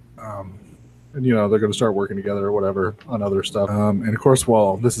 And, you know, they're going to start working together or whatever on other stuff. And, of course,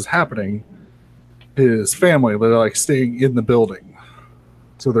 while this is happening, his family, they're, like, staying in the building.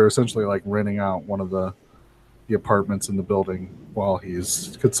 So they're essentially, like, renting out one of the apartments in the building while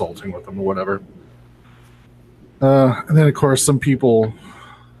he's consulting with them or whatever. And then, of course, some people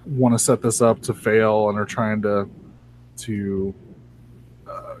want to set this up to fail and are trying to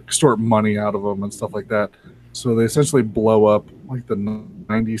extort money out of them and stuff like that. So they essentially blow up like the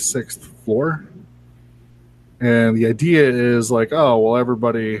 96th floor. And the idea is like, oh, well,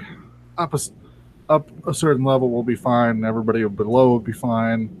 everybody up a certain level will be fine, and everybody below will be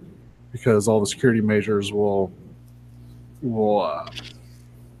fine, because all the security measures will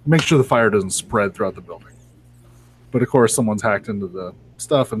make sure the fire doesn't spread throughout the building. But of course, someone's hacked into the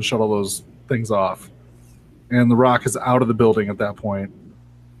stuff and shut all those things off. And The Rock is out of the building at that point.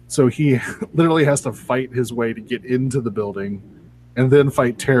 So he literally has to fight his way to get into the building and then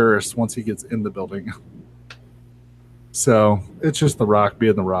fight terrorists once he gets in the building. So it's just The Rock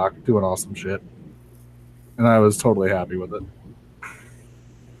being The Rock, doing awesome shit. And I was totally happy with it.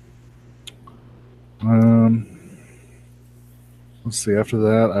 Let's see, after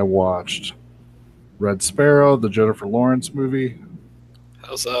that I watched Red Sparrow, the Jennifer Lawrence movie.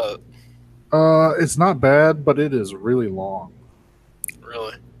 How's that? It's not bad, but it is really long.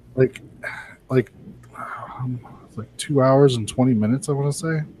 Really? Like it's like 2 hours and 20 minutes, I want to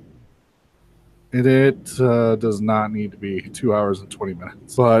say. It does not need to be 2 hours and 20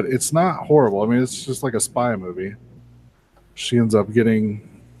 minutes, but it's not horrible. I mean, it's just like a spy movie. She ends up getting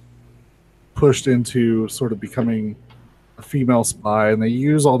pushed into sort of becoming a female spy, and they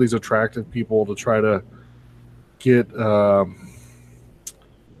use all these attractive people to try to get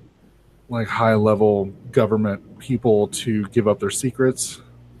like high-level government people to give up their secrets.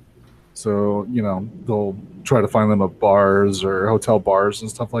 So, you know, they'll try to find them at bars or hotel bars and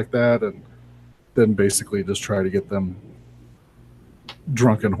stuff like that, and then basically just try to get them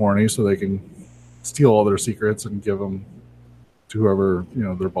drunk and horny so they can steal all their secrets and give them to whoever, you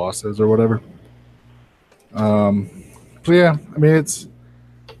know, their boss is or whatever. So yeah, I mean, it's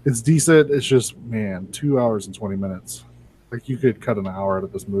decent. It's just, man, 2 hours and 20 minutes. Like, you could cut an hour out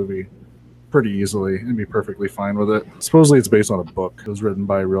of this movie pretty easily and be perfectly fine with it. Supposedly it's based on a book. It was written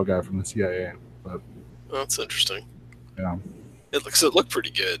by a real guy from the CIA. But Oh, that's interesting. yeah. It looked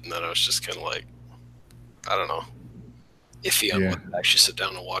pretty good, and then I was just kind of like, I don't know, iffy on whether to actually sit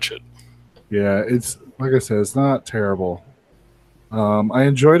down and watch it. Yeah, it's, like I said, it's not terrible. I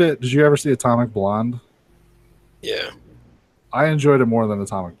enjoyed it. Did you ever see Atomic Blonde? Yeah. I enjoyed it more than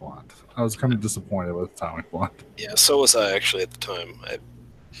Atomic Blonde. I was kind of disappointed with Atomic Blonde. Yeah, so was I actually at the time. I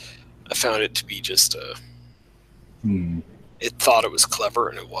found it to be just it thought it was clever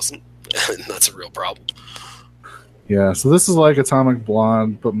and it wasn't, and that's a real problem. Yeah, so this is like Atomic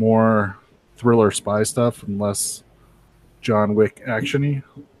Blonde, but more thriller spy stuff and less John Wick action-y.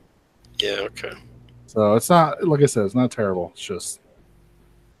 Yeah, okay. So it's not, like I said, it's not terrible. It's just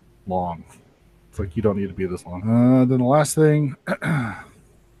long. It's like, you don't need to be this long. Then the last thing,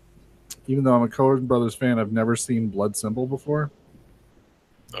 even though I'm a Coen Brothers fan, I've never seen Blood Simple before.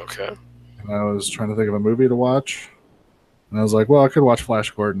 Okay. And I was trying to think of a movie to watch. And I was like, well, I could watch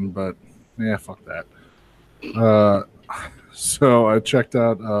Flash Gordon, but yeah, fuck that. So I checked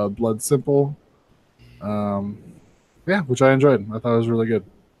out Blood Simple. Yeah, which I enjoyed. I thought it was really good.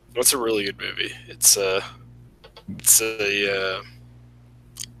 It's a really good movie.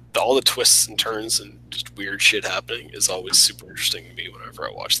 All the twists and turns and just weird shit happening is always super interesting to me whenever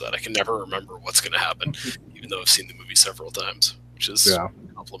I watch that. I can never remember what's going to happen, even though I've seen the movie several times, which is a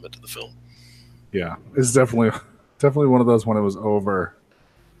compliment to the film. Yeah, it's definitely one of those, when it was over,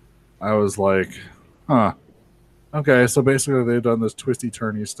 I was like, huh. Okay, so basically they've done this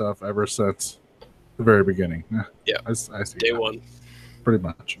twisty-turny stuff ever since the very beginning. Yeah, I see. Day that. one. Pretty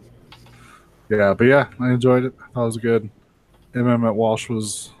much. Yeah, but yeah, I enjoyed it. I thought it was good. Emmett Walsh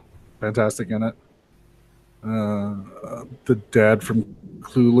was fantastic in it. The dad from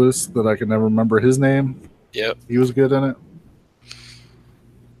Clueless, that I can never remember his name. Yep. He was good in it.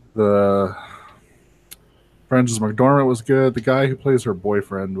 The Frances McDormand was good. The guy who plays her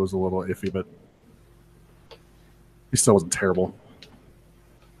boyfriend was a little iffy, but he still wasn't terrible.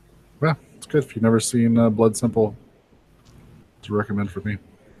 Yeah, it's good. If you've never seen Blood Simple, it's a recommend for me.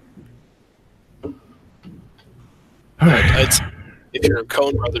 If you're a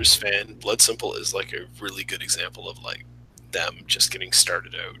Coen Brothers fan, Blood Simple is like a really good example of like them just getting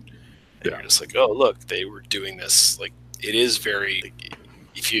started out. And you're just like, oh look, they were doing this. Like, it is very. Like,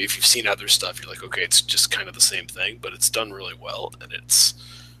 if you've seen other stuff, you're like, okay, it's just kind of the same thing, but it's done really well, and it's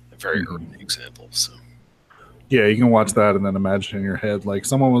a very early example. So. Yeah, you can watch that and then imagine in your head, like,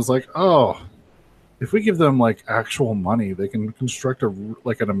 someone was like, oh, if we give them like actual money, they can construct an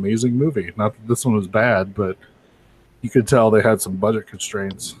amazing movie. Not that this one was bad, but you could tell they had some budget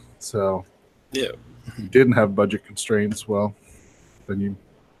constraints. So yeah, if you didn't have budget constraints, well, then you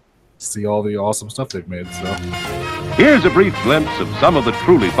see all the awesome stuff they've made. So Here's a brief glimpse of some of the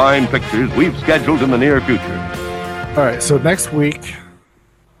truly fine pictures we've scheduled in the near future. all right, so next week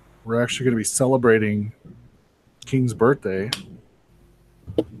we're actually going to be celebrating King's birthday.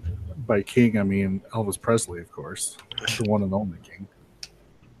 By King, I mean Elvis Presley, of course, the one and only King.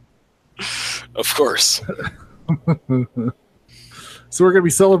 Of course. So we're going to be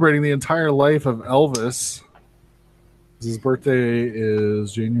celebrating the entire life of Elvis. His birthday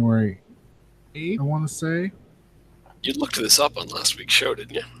is January 8th, I want to say. You looked this up on last week's show,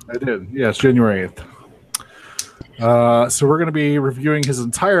 didn't you? I did. Yeah, it's January 8th. So we're going to be reviewing his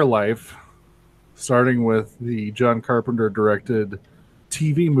entire life, starting with the John Carpenter directed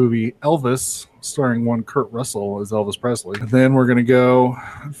TV movie Elvis, starring one Kurt Russell as Elvis Presley. And then we're going to go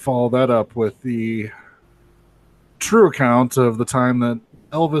and follow that up with the true account of the time that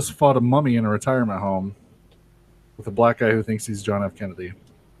Elvis fought a mummy in a retirement home with a black guy who thinks he's John F. Kennedy.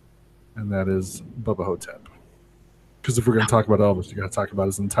 and that is Bubba Hotep. Because if we're going to talk about Elvis, you got to talk about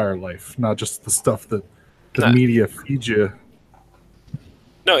his entire life, not just the stuff that the media feeds you.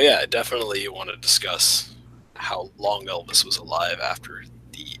 No, yeah, definitely you want to discuss how long Elvis was alive after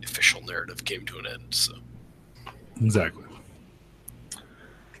the official narrative came to an end. So Exactly.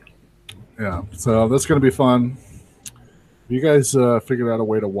 Yeah, so that's going to be fun. Have you guys figured out a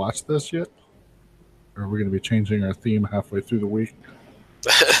way to watch this yet? Or are we going to be changing our theme halfway through the week?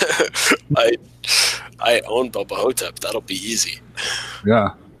 I own Bubba Hotep. That'll be easy.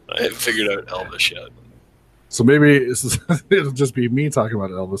 Yeah. I haven't figured out Elvis yet. So maybe it'll just be me talking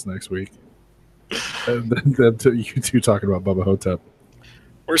about Elvis next week. And then you two talking about Bubba Hotep.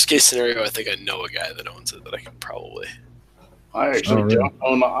 Worst case scenario, I think I know a guy that owns it that I can probably... I actually don't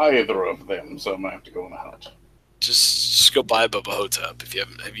own either of them, so I'm going to have to go on a hunt. Just go buy Bubba Hotep. If you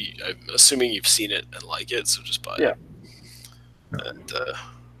haven't, I'm assuming you've seen it and like it, so just buy it. And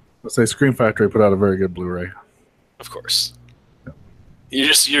let's say Scream Factory put out a very good Blu-ray. Of course.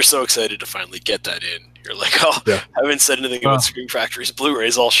 Yeah. You're so excited to finally get that in. You're like, I haven't said anything about Scream Factory's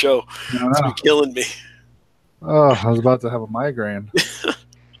Blu-rays all show. It's been killing me. Oh, I was about to have a migraine.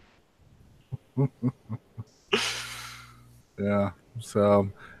 Yeah. So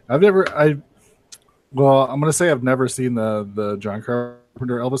I'm going to say I've never seen the John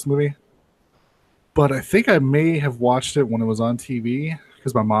Carpenter Elvis movie, but I think I may have watched it when it was on TV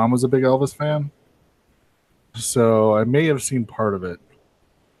because my mom was a big Elvis fan. So I may have seen part of it,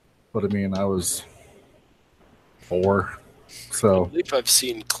 but I mean, I was 4. So I believe I've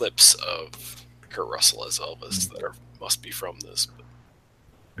seen clips of Kurt Russell as Elvis that must be from this. But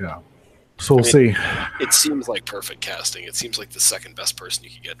yeah. So we'll see. It seems like perfect casting. It seems like the second best person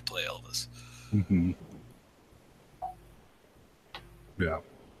you could get to play Elvis. Mm-hmm. Yeah.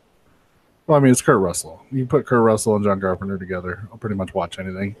 Well, I mean, it's Kurt Russell. You put Kurt Russell and John Carpenter together, I'll pretty much watch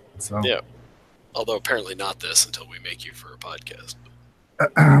anything. So yeah. Although apparently not this until we make you for a podcast.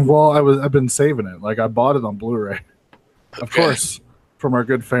 Well, I've been saving it. Like I bought it on Blu-ray, of course, from our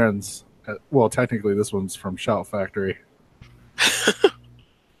good fans. Well, technically, this one's from Shout Factory.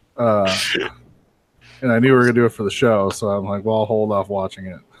 And I knew we were gonna do it for the show, so I'm like, well, I'll hold off watching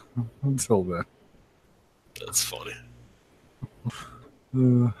it until then. That's funny.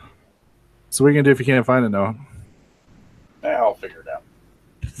 So what are you gonna do if you can't find it, Noah? I'll figure it out.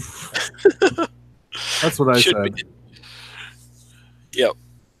 That's what I said. Yep.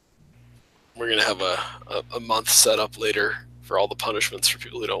 We're gonna have a month set up later for all the punishments for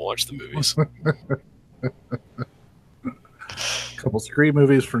people who don't watch the movies. A couple Scream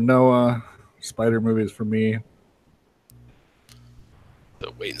movies for Noah, Spider movies for me.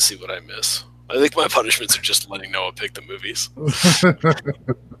 So wait and see what I miss. I think my punishments are just letting Noah pick the movies.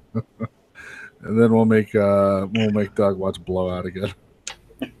 And then we'll make Doug watch Blowout again.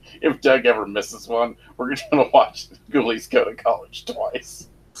 If Doug ever misses one, we're going to watch Ghoulies Go to College twice.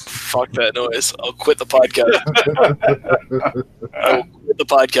 Fuck that noise. I'll quit the podcast. I'll quit the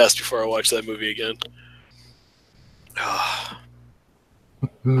podcast before I watch that movie again.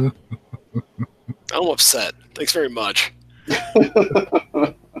 I'm upset. Thanks very much.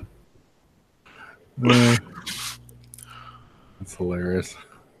 That's hilarious.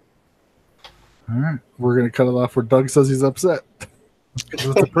 All right, we're going to cut it off where Doug says he's upset. That's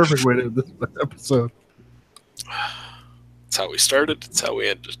the perfect way to end this episode. That's how we started. That's how we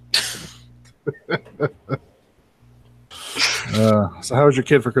ended. So how was your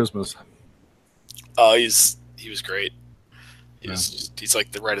kid for Christmas? Oh, he was great. He's like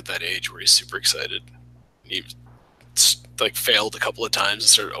right at that age where he's super excited. He like failed a couple of times and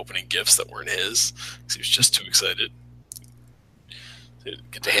started opening gifts that weren't his because he was just too excited.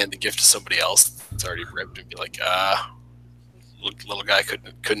 Get to hand the gift to somebody else that's already ripped and be like, little guy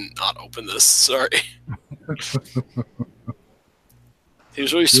couldn't not open this. Sorry. He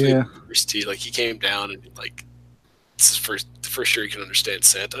was really sweet. Yeah. First, like he came down and like this is the first year he can understand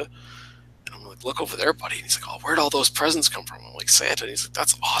Santa. And I'm like, look over there, buddy. And he's like, oh, where'd all those presents come from? I'm like, Santa. And he's like,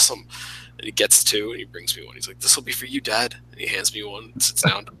 that's awesome. And he gets 2 and he brings me one. He's like, this will be for you, Dad. And he hands me one and sits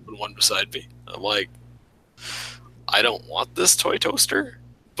down and one beside me. I'm like, I don't want this toy toaster,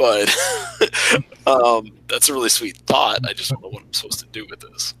 but that's a really sweet thought. I just don't know what I'm supposed to do with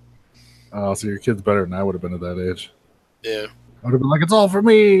this. Oh, so your kid's better than I would have been at that age. Yeah. I would have been like, it's all for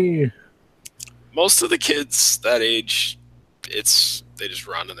me. Most of the kids that age, they just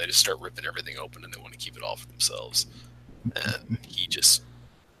run and they just start ripping everything open and they want to keep it all for themselves. And he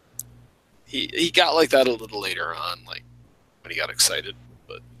got like that a little later on, like when he got excited,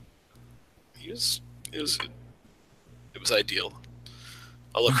 but it was ideal.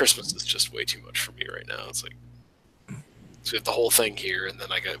 Although Christmas is just way too much for me right now. It's like So we have the whole thing here, and then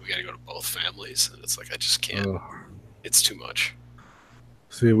we got to go to both families, and it's like I just can't. Ugh. It's too much.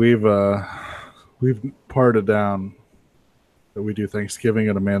 See, we've parted down that we do Thanksgiving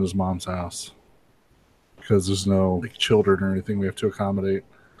at Amanda's mom's house because there's no like children or anything we have to accommodate.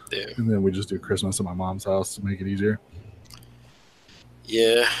 Yeah. And then we just do Christmas at my mom's house to make it easier.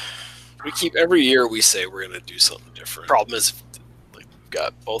 Yeah. We keep every year we say we're going to do something different. Problem is, like, we've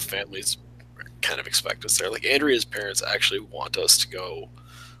got both families kind of expect us there. Like Andrea's parents actually want us to go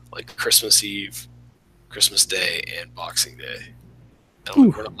like Christmas Eve, Christmas Day, and Boxing Day.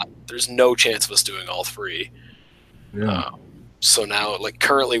 And there's no chance of us doing all three. Yeah. So now, like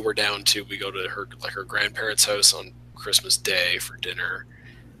currently, we're down to we go to her grandparents' house on Christmas Day for dinner,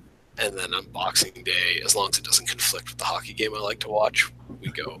 and then on Boxing Day, as long as it doesn't conflict with the hockey game I like to watch,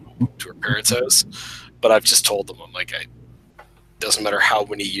 we go to her parents' house. But I've just told them, I'm like, doesn't matter how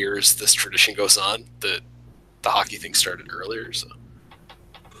many years this tradition goes on, the hockey thing started earlier, so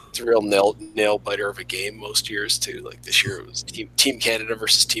it's a real nail biter of a game most years too. Like this year it was Team Canada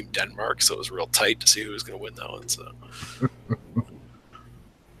versus Team Denmark, so it was real tight to see who was going to win that one. So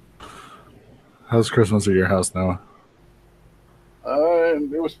how's Christmas at your house now?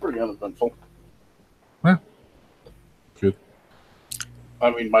 It was pretty uneventful. Yeah. Good.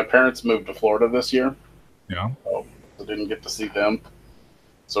 I mean, my parents moved to Florida this year. Yeah. So I didn't get to see them.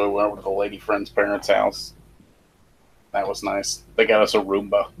 So we went over to the lady friend's parents' house. That was nice. They got us a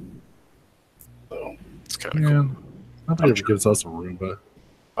Roomba. So it's kind of cool. Nobody ever gives us a Roomba.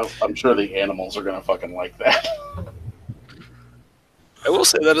 I'm sure the animals are gonna fucking like that. I will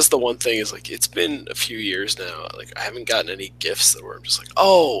say that is the one thing is like it's been a few years now. Like I haven't gotten any gifts that were I'm just like,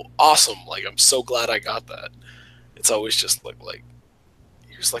 oh, awesome! Like I'm so glad I got that. It's always just like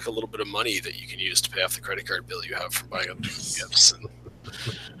here's like a little bit of money that you can use to pay off the credit card bill you have from buying other gifts. And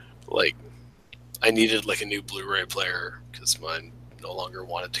like I needed like a new Blu-ray player because mine no longer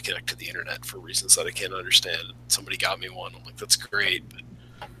wanted to connect to the internet for reasons that I can't understand. Somebody got me one. I'm like, that's great, but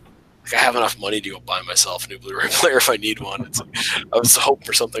like, I have enough money to go buy myself a new Blu-ray player if I need one. It's like, I was hoping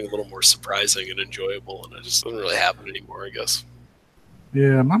for something a little more surprising and enjoyable, and it just doesn't really happen anymore, I guess.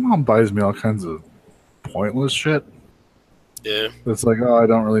 Yeah, my mom buys me all kinds of pointless shit. Yeah. It's like, oh, I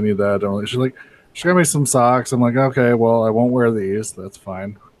don't really need that. She's like, she got me some socks. I'm like, okay, well, I won't wear these. That's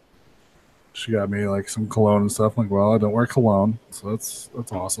fine. She got me like some cologne and stuff. I'm like, well, I don't wear cologne, so that's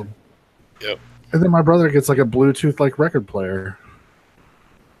awesome. Yep. And then my brother gets like a Bluetooth like record player.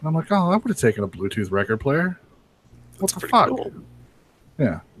 And I'm like, oh, I would have taken a Bluetooth record player. What the fuck? Cool.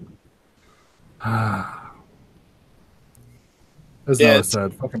 Yeah. As Noah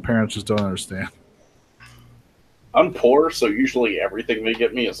said, fucking parents just don't understand. I'm poor, so usually everything they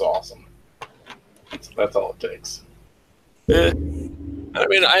get me is awesome. That's all it takes. I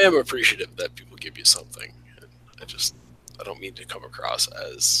mean, I am appreciative that people give you something. I don't mean to come across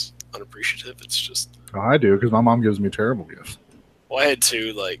as unappreciative. It's just... Oh, I do, because my mom gives me terrible gifts. Well, I had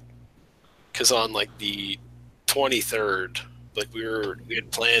to, like... Because on, like, the 23rd, like, we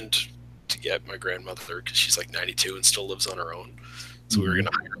had planned to get my grandmother, because she's, like, 92 and still lives on her own. So we were going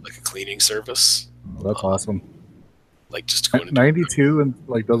to hire, like, a cleaning service. Oh, that's awesome. Like, just to go into 92 and,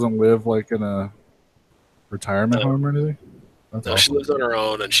 like, doesn't live, like, in a retirement home or anything? That's no, awesome. She lives on her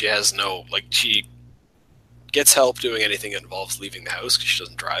own, and she has no, like, she gets help doing anything that involves leaving the house because she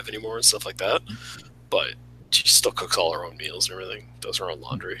doesn't drive anymore and stuff like that. But she still cooks all her own meals and everything, does her own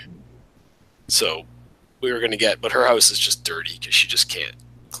laundry. So we were going to get, but her house is just dirty because she just can't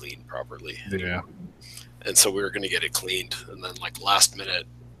clean properly. Yeah. And so we were going to get it cleaned, and then, like, last minute,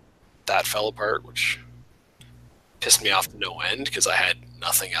 that fell apart, which pissed me off to no end because I had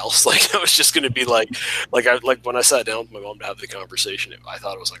nothing else. Like, I was just going to be like when I sat down with my mom to have the conversation, I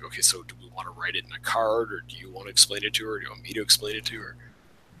thought it was like, okay, so do we want to write it in a card, or do you want to explain it to her, or do you want me to explain it to her?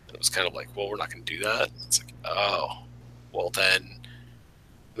 And it was kind of like, well, we're not going to do that. It's like, oh, well then,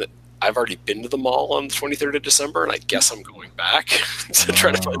 I've already been to the mall on the 23rd of December, and I guess I'm going back to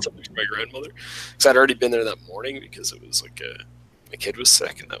try to find something for my grandmother. Because I'd already been there that morning because it was like my kid was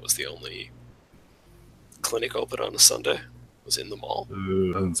sick, and that was the only clinic open on a Sunday. Was in the mall.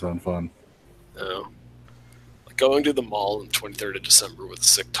 Ooh, doesn't sound fun. No. Like going to the mall on the 23rd of December with a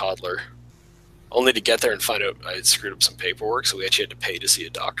sick toddler, only to get there and find out I had screwed up some paperwork, so we actually had to pay to see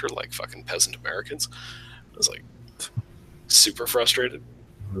a doctor like fucking peasant Americans. I was like super frustrated.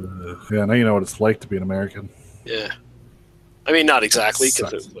 Yeah, now you know what it's like to be an American. Yeah. I mean, not exactly,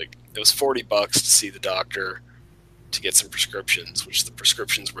 because it was $40 to see the doctor to get some prescriptions, which the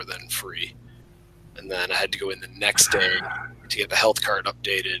prescriptions were then free. And then I had to go in the next day to get the health card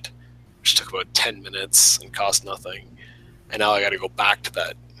updated, which took about 10 minutes and cost nothing. And now I got to go back to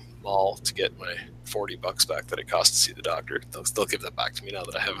that mall to get my $40 back that it cost to see the doctor. They'll give that back to me now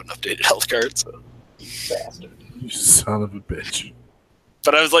that I have an updated health card. So, Bastard. You son of a bitch.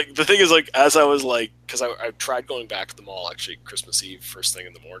 But I was like, the thing is, like, as I was like, because I tried going back to the mall actually Christmas Eve, first thing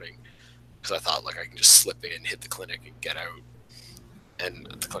in the morning, because I thought like I can just slip in, hit the clinic, and get out. And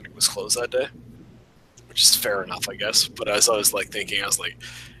the clinic was closed that day, which is fair enough, I guess. But as I was like thinking, I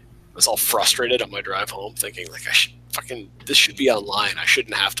was all frustrated on my drive home, thinking like this should be online. I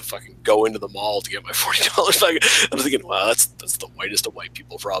shouldn't have to fucking go into the mall to get my $40 back. I was thinking, wow, that's the whitest of white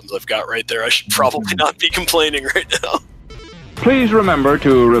people problems I've got right there. I should probably not be complaining right now. Please remember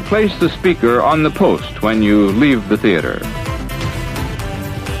to replace the speaker on the post when you leave the theater.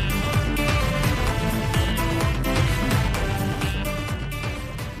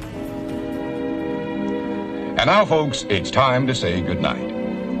 And now, folks, it's time to say goodnight.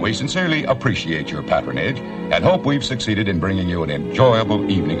 We sincerely appreciate your patronage and hope we've succeeded in bringing you an enjoyable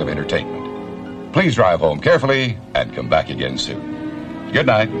evening of entertainment. Please drive home carefully and come back again soon. Good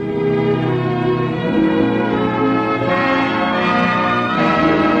night.